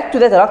go back to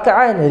that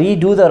rak'ah and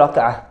redo the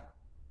rak'ah.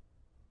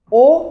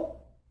 Or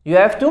you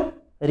have to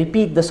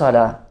repeat the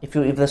salah if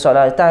the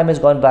salah time has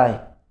gone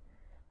by.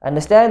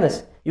 Understand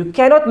this? You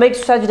cannot make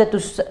sajda to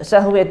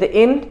sahwi at the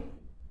end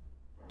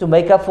to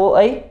make up for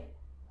a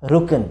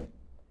rukn.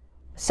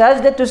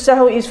 Sajda to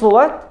sahwi is for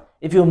what?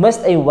 If you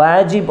missed a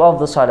wajib of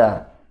the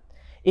salah.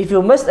 If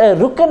you missed a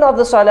rukn of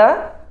the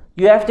salah,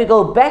 you have to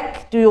go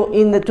back to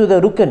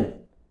the rukn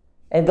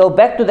and go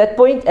back to that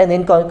point and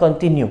then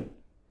continue.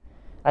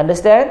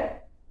 Understand?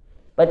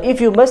 But if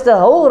you missed the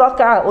whole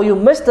rak'ah or you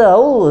missed the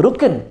whole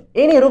rukn,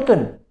 any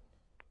rukn,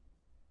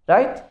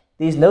 right?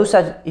 there is no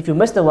such. If you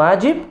miss the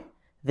wajib,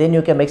 then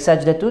you can make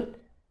sajdatut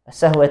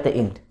sahw at the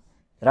end,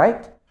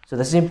 right? So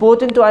this is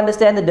important to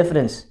understand the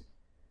difference.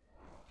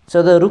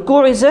 So the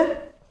ruku' is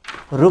a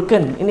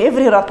rukn in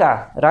every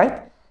rak'ah,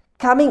 right?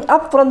 Coming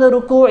up from the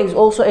ruku' is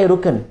also a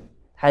rukn.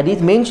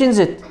 Hadith mentions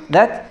it,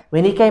 that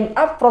when he came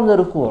up from the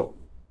ruku'.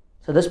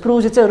 So this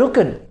proves it's a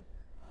rukn.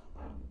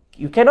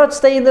 You cannot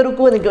stay in the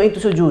ruku' and then go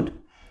into sujood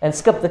and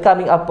skip the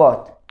coming up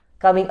part.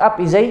 Coming up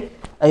is a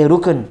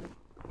rukn.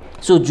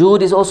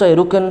 Sujood is also a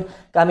rukn.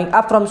 Coming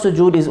up from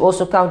sujood is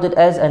also counted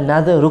as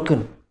another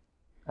rukn.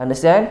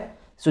 Understand?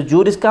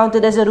 Sujood is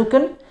counted as a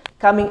rukn.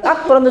 Coming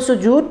up from the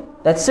sujood,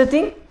 that's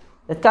sitting,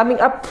 that coming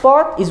up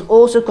part is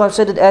also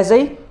considered as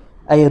a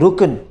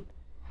rukn.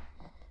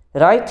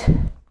 Right?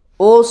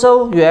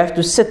 Also, you have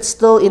to sit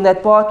still in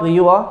that part where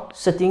you are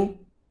sitting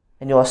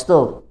and you are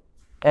still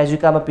as you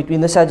come up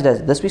between the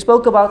sajdas. This we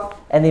spoke about,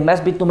 and there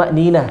must be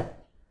tuma'nina.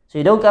 So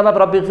you don't come up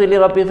Rabbi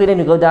Ighfirli, and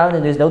you go down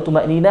and there's no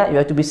tuma'nina. You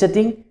have to be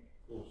sitting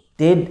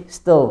dead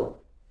still.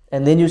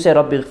 And then you say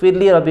Rabbi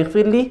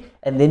Ighfirli,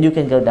 and then you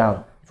can go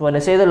down. If you want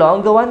to say the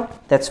longer one,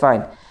 that's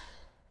fine.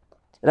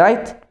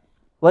 Right?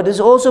 What is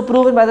also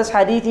proven by this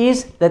hadith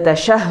is that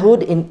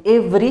tashahhud in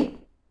every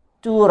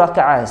 2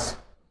 rak'ahs.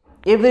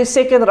 Every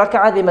second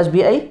rak'ah there must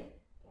be a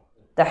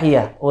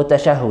tahiyyah or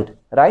tashahhud.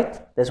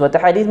 Right? That's what the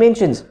hadith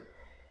mentions.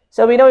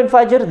 So we know in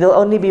Fajr there'll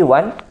only be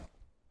one,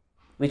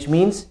 which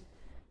means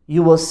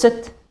you will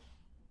sit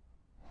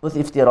with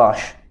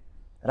iftirash,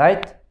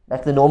 right?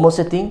 Like the normal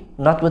sitting,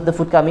 not with the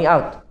foot coming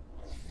out.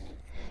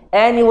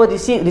 And you will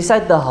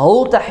recite the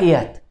whole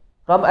tahiyyat,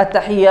 from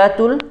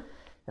at-tahiyyatul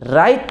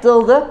right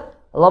till the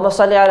Allahumma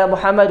salli ala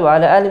Muhammad wa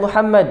ala ali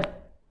Muhammad.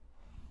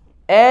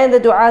 And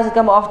the du'as that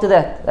come after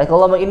that, like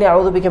Allahumma inni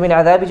a'udhu bika min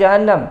adhabi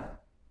jahannam.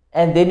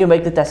 And then you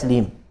make the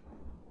taslim.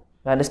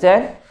 You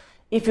understand?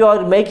 If you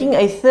are making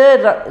a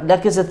third,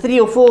 like it's a 3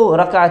 or 4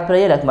 rak'at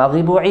prayer, like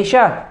Maghrib or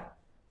Isha,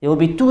 there will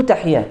be 2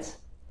 tahiyyats.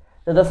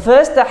 So the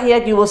first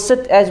tahiyyat you will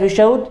sit as we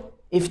showed,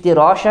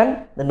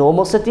 iftirashan, the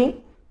normal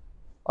sitting,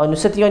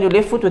 sitting on your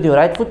left foot with your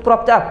right foot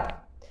propped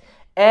up.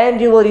 And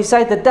you will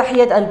recite the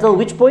tahiyyat until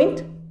which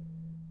point?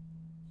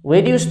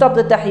 Where do you stop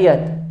the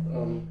tahiyyat?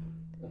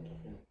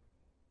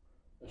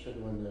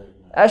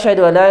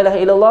 Ashhadu an la ilaha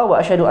illallah wa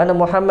ashhadu anna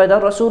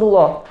Muhammadan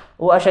Rasulullah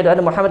wa ashhadu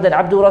anna Muhammadan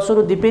abduhu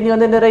rasuluh, depending on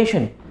the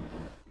narration.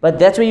 But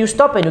that's where you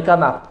stop and you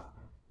come up.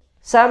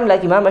 Some,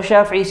 like Imam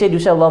Shafi'i said, you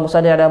say Allahumma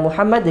salli ala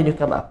Muhammad, then you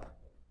come up.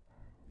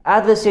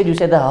 Others said you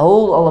say the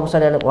whole Allahumma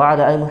salli ala wa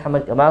ala ali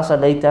Muhammad kama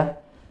sallaita.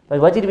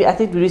 But what did we, I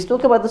think we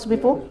spoke about this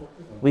before?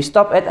 We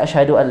stop at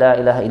Ashhadu an la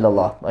ilaha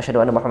illallah wa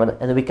ashhadu anna Muhammad,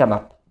 and then we come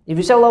up. If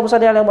you say Allahumma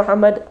salli ala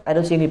Muhammad, I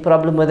don't see any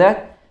problem with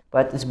that,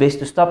 but it's best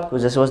to stop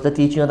because this was the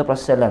teaching of the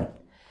Prophet ﷺ.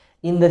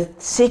 In the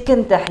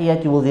second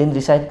tahiyyat, you will then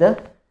recite the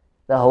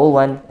whole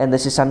one, and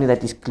this is something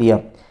that is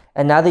clear.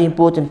 Another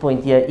important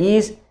point here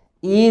is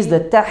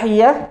the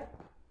tahiyyah,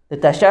 the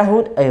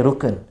tashahhud, a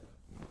rukn?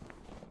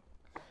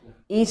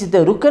 Is it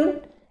a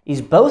rukn?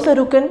 Is both a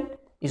rukn?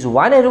 Is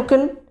one a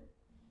rukn?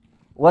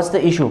 What's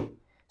the issue?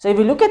 So if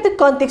you look at the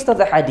context of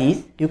the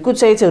hadith, you could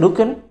say it's a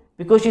rukn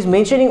because she's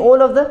mentioning all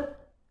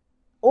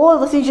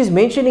the things she's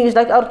mentioning is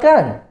like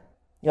arkan.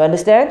 You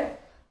understand?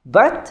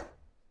 But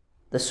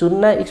the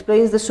sunnah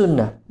explains the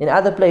sunnah in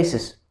other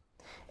places.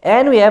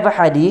 And we have a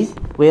hadith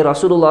where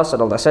Rasulullah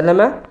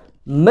ﷺ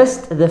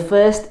missed the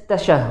first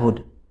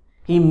tashahhud.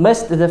 He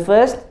missed the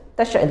first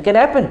tashahhud. It can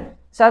happen.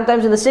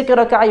 Sometimes in the second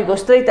rak'ah you go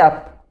straight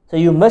up. So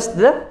you missed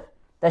the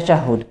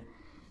tashahhud.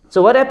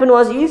 So what happened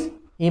was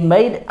he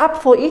made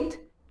up for it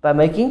by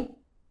making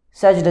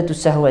sajdatul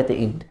sahw at the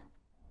end.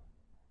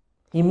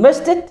 He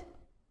missed it.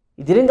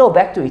 He didn't go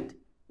back to it.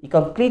 He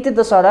completed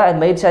the salah and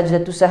made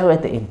sajdatul sahw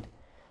at the end.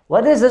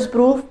 What does this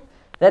prove?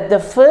 That the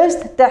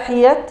first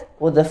tahiyyat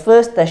or the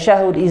first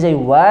tashahhud is a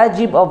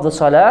wajib of the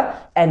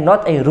salah and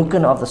not a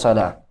rukn of the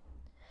salah.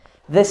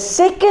 The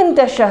second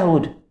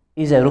tashahhud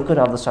is a rukn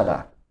of the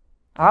salah.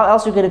 How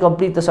else are you going to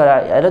complete the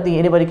salah? I don't think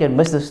anybody can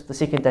miss the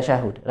second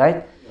tashahhud,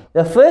 right?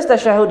 The first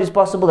tashahhud is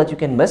possible that you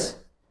can miss.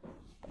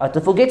 Out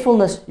of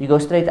forgetfulness, you go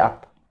straight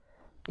up.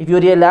 If you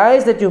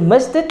realize that you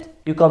missed it,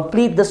 you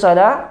complete the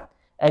salah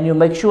and you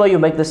make sure you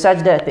make the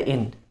sajda at the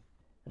end,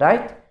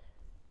 right?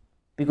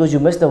 Because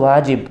you missed the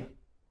wajib.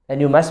 And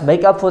you must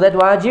make up for that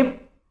wajib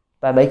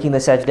by making the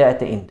sajda at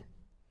the end.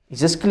 Is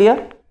this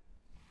clear?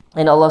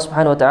 And Allah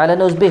subhanahu wa ta'ala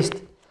knows best.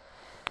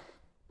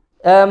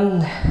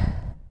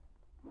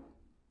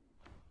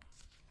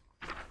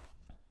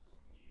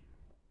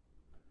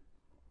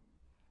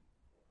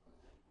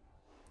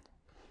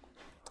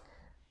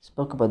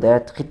 Spoke about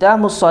that.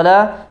 Khitamu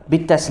salah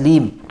bit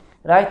taslim.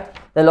 Right?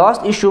 The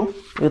last issue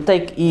we'll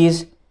take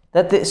is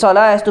that the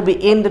salah has to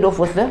be ended off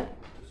with the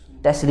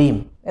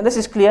taslim. And this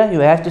is clear. You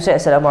have to say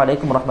Assalamu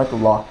alaikum wa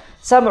rahmatullah.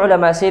 Some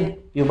ulama said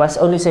you must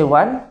only say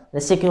one. The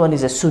second one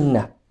is a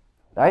sunnah.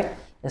 Right?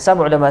 And some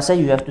ulama say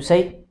you have to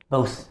say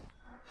both.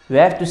 You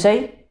have to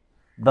say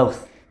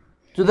both.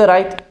 To the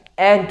right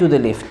and to the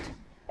left.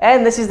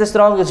 And this is the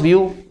strongest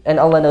view, and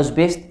Allah knows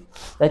best,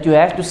 that you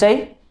have to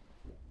say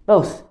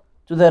both.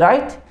 To the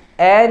right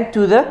and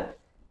to the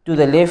to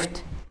the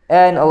left,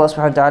 and Allah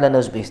subhanahu wa ta'ala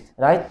knows best,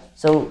 right?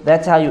 So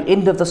that's how you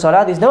end of the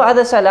salah. There's no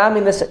other salam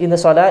in the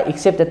salah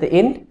except at the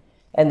end,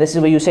 and this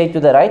is where you say to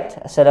the right,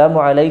 Assalamu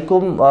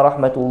alaikum wa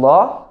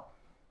rahmatullah.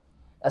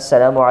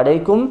 Assalamu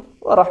alaikum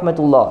wa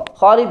rahmatullah.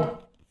 Khalid,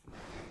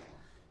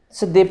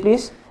 sit there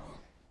please.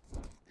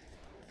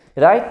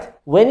 Right?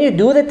 When you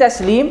do the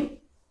taslim,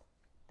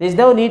 there's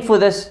no need for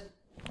this.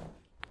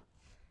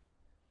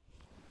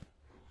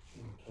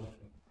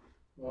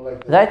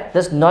 Right?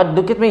 Just nod,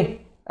 look at me.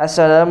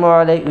 Assalamu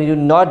alaikum. You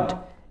nod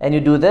and you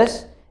do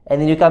this,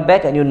 and then you come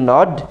back and you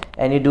nod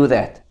and you do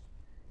that.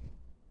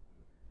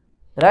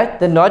 Right?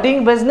 The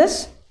nodding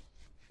business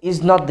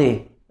is not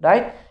there.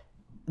 Right?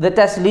 The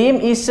taslim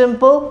is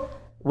simple.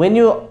 When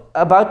you're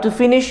about to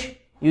finish,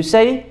 you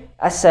say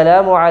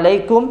Assalamu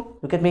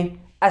alaikum. Look at me.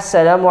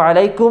 Assalamu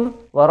alaikum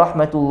wa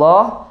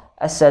rahmatullah.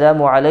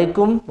 Assalamu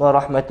alaikum wa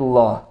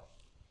rahmatullah.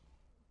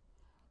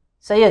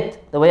 Say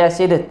it the way I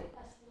said it.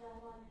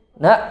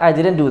 No, I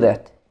didn't do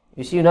that.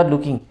 You see, you're not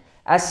looking.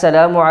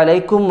 Assalamu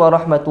alaikum wa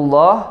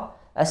rahmatullah.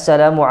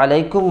 Assalamu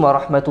alaikum wa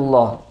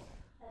rahmatullah.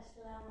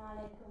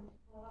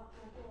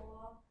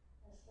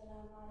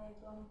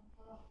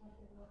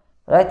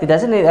 Right? It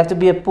doesn't have to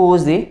be a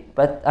pause there,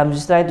 but I'm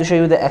just trying to show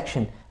you the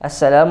action.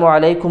 Assalamu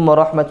alaikum wa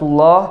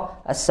rahmatullah.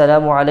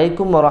 Assalamu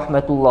alaikum wa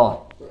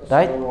rahmatullah.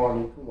 Right? Assalamu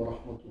alaikum wa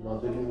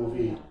rahmatullah. Then you move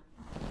your head.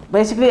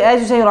 Basically,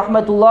 as you say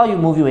rahmatullah, you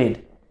move your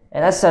head.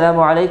 And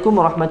assalamu alaikum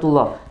wa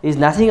rahmatullah. There's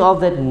nothing of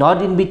that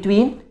nod in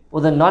between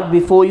or the nod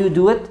before you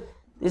do it.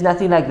 There's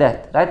nothing like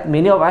that. Right?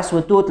 Many of us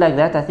were taught like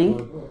that, I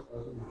think.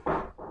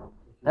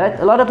 Right?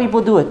 A lot of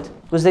people do it.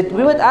 Because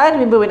I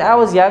remember when I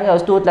was young, I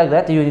was taught like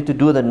that. You need to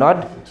do the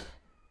nod.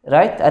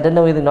 Right? I don't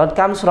know where the nod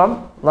comes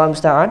from. Allah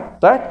musta'an.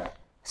 But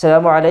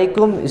Assalamu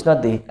alaikum is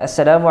not there.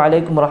 Assalamu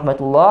alaikum wa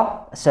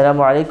rahmatullah.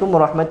 Assalamu alaikum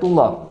wa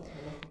rahmatullah.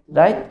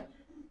 Right?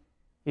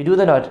 You do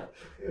the nod.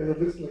 It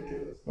looks like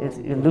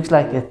it. It looks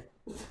like it.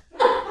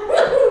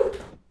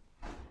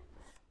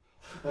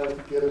 I have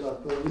to get it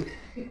up early.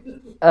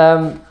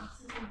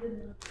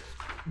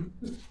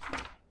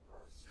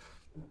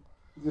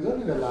 You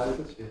don't realize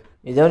it yet.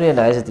 You don't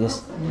realize it,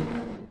 yes.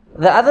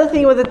 The other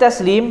thing with the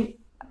taslim,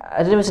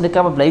 I don't know if it's going to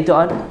come up later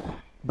on,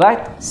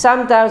 but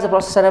sometimes the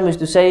Prophet ﷺ used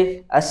to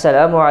say,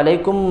 Assalamu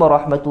alaikum wa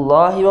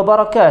rahmatullahi wa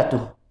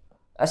barakatuh.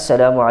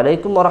 Assalamu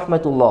alaikum wa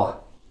rahmatullah.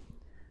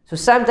 So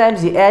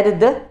sometimes he added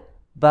the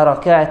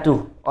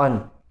barakatuh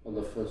on.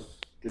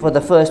 For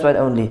the first one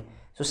only.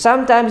 So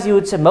sometimes you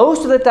would say,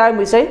 most of the time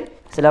we say,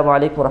 Assalamu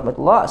alaikum wa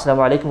rahmatullah,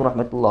 Assalamu alaikum wa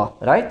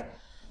rahmatullah, right?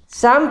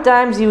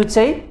 Sometimes you would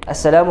say,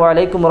 Assalamu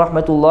alaikum wa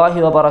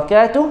rahmatullahi wa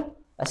barakatuh,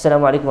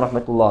 Assalamu alaikum wa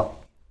rahmatullah,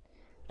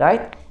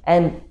 right?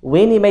 And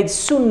when he made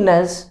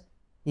sunnahs,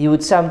 he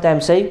would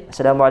sometimes say,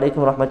 Assalamu alaikum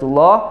wa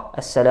rahmatullah,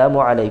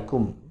 Assalamu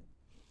alaikum.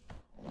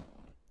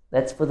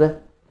 That's for the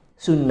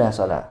sunnah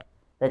salah.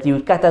 That you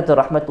would cut out the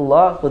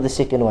rahmatullah for the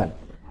second one,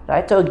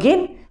 right? So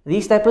again,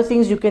 these type of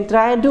things you can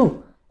try and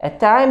do. At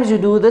times you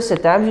do this,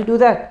 at times you do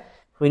that.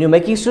 When you're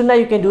making sunnah,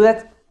 you can do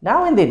that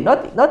now and then.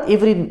 Not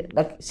every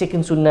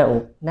second sunnah.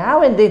 Or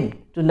now and then.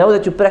 To know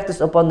that you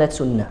practice upon that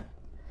sunnah.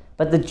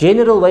 But the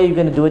general way you're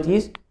going to do it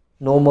is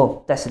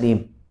normal,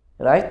 taslim.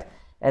 Right?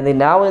 And then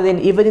now and then,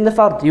 even in the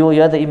fard, you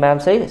hear the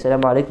imam say,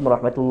 Assalamu alaikum wa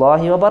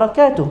rahmatullahi wa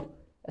barakatuh.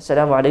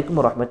 Assalamu alaikum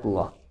wa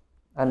rahmatullah.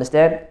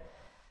 Understand?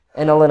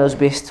 And Allah knows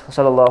best.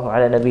 Sallallahu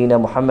ala nabiyyina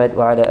Muhammad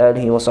wa ala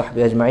alihi wa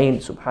sahbihi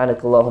ajma'in.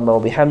 Subhanakallahumma wa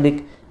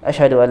bihamdik.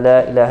 أشهد أن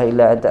لا إله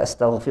إلا أنت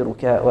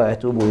أستغفرك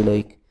وأتوب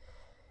إليك.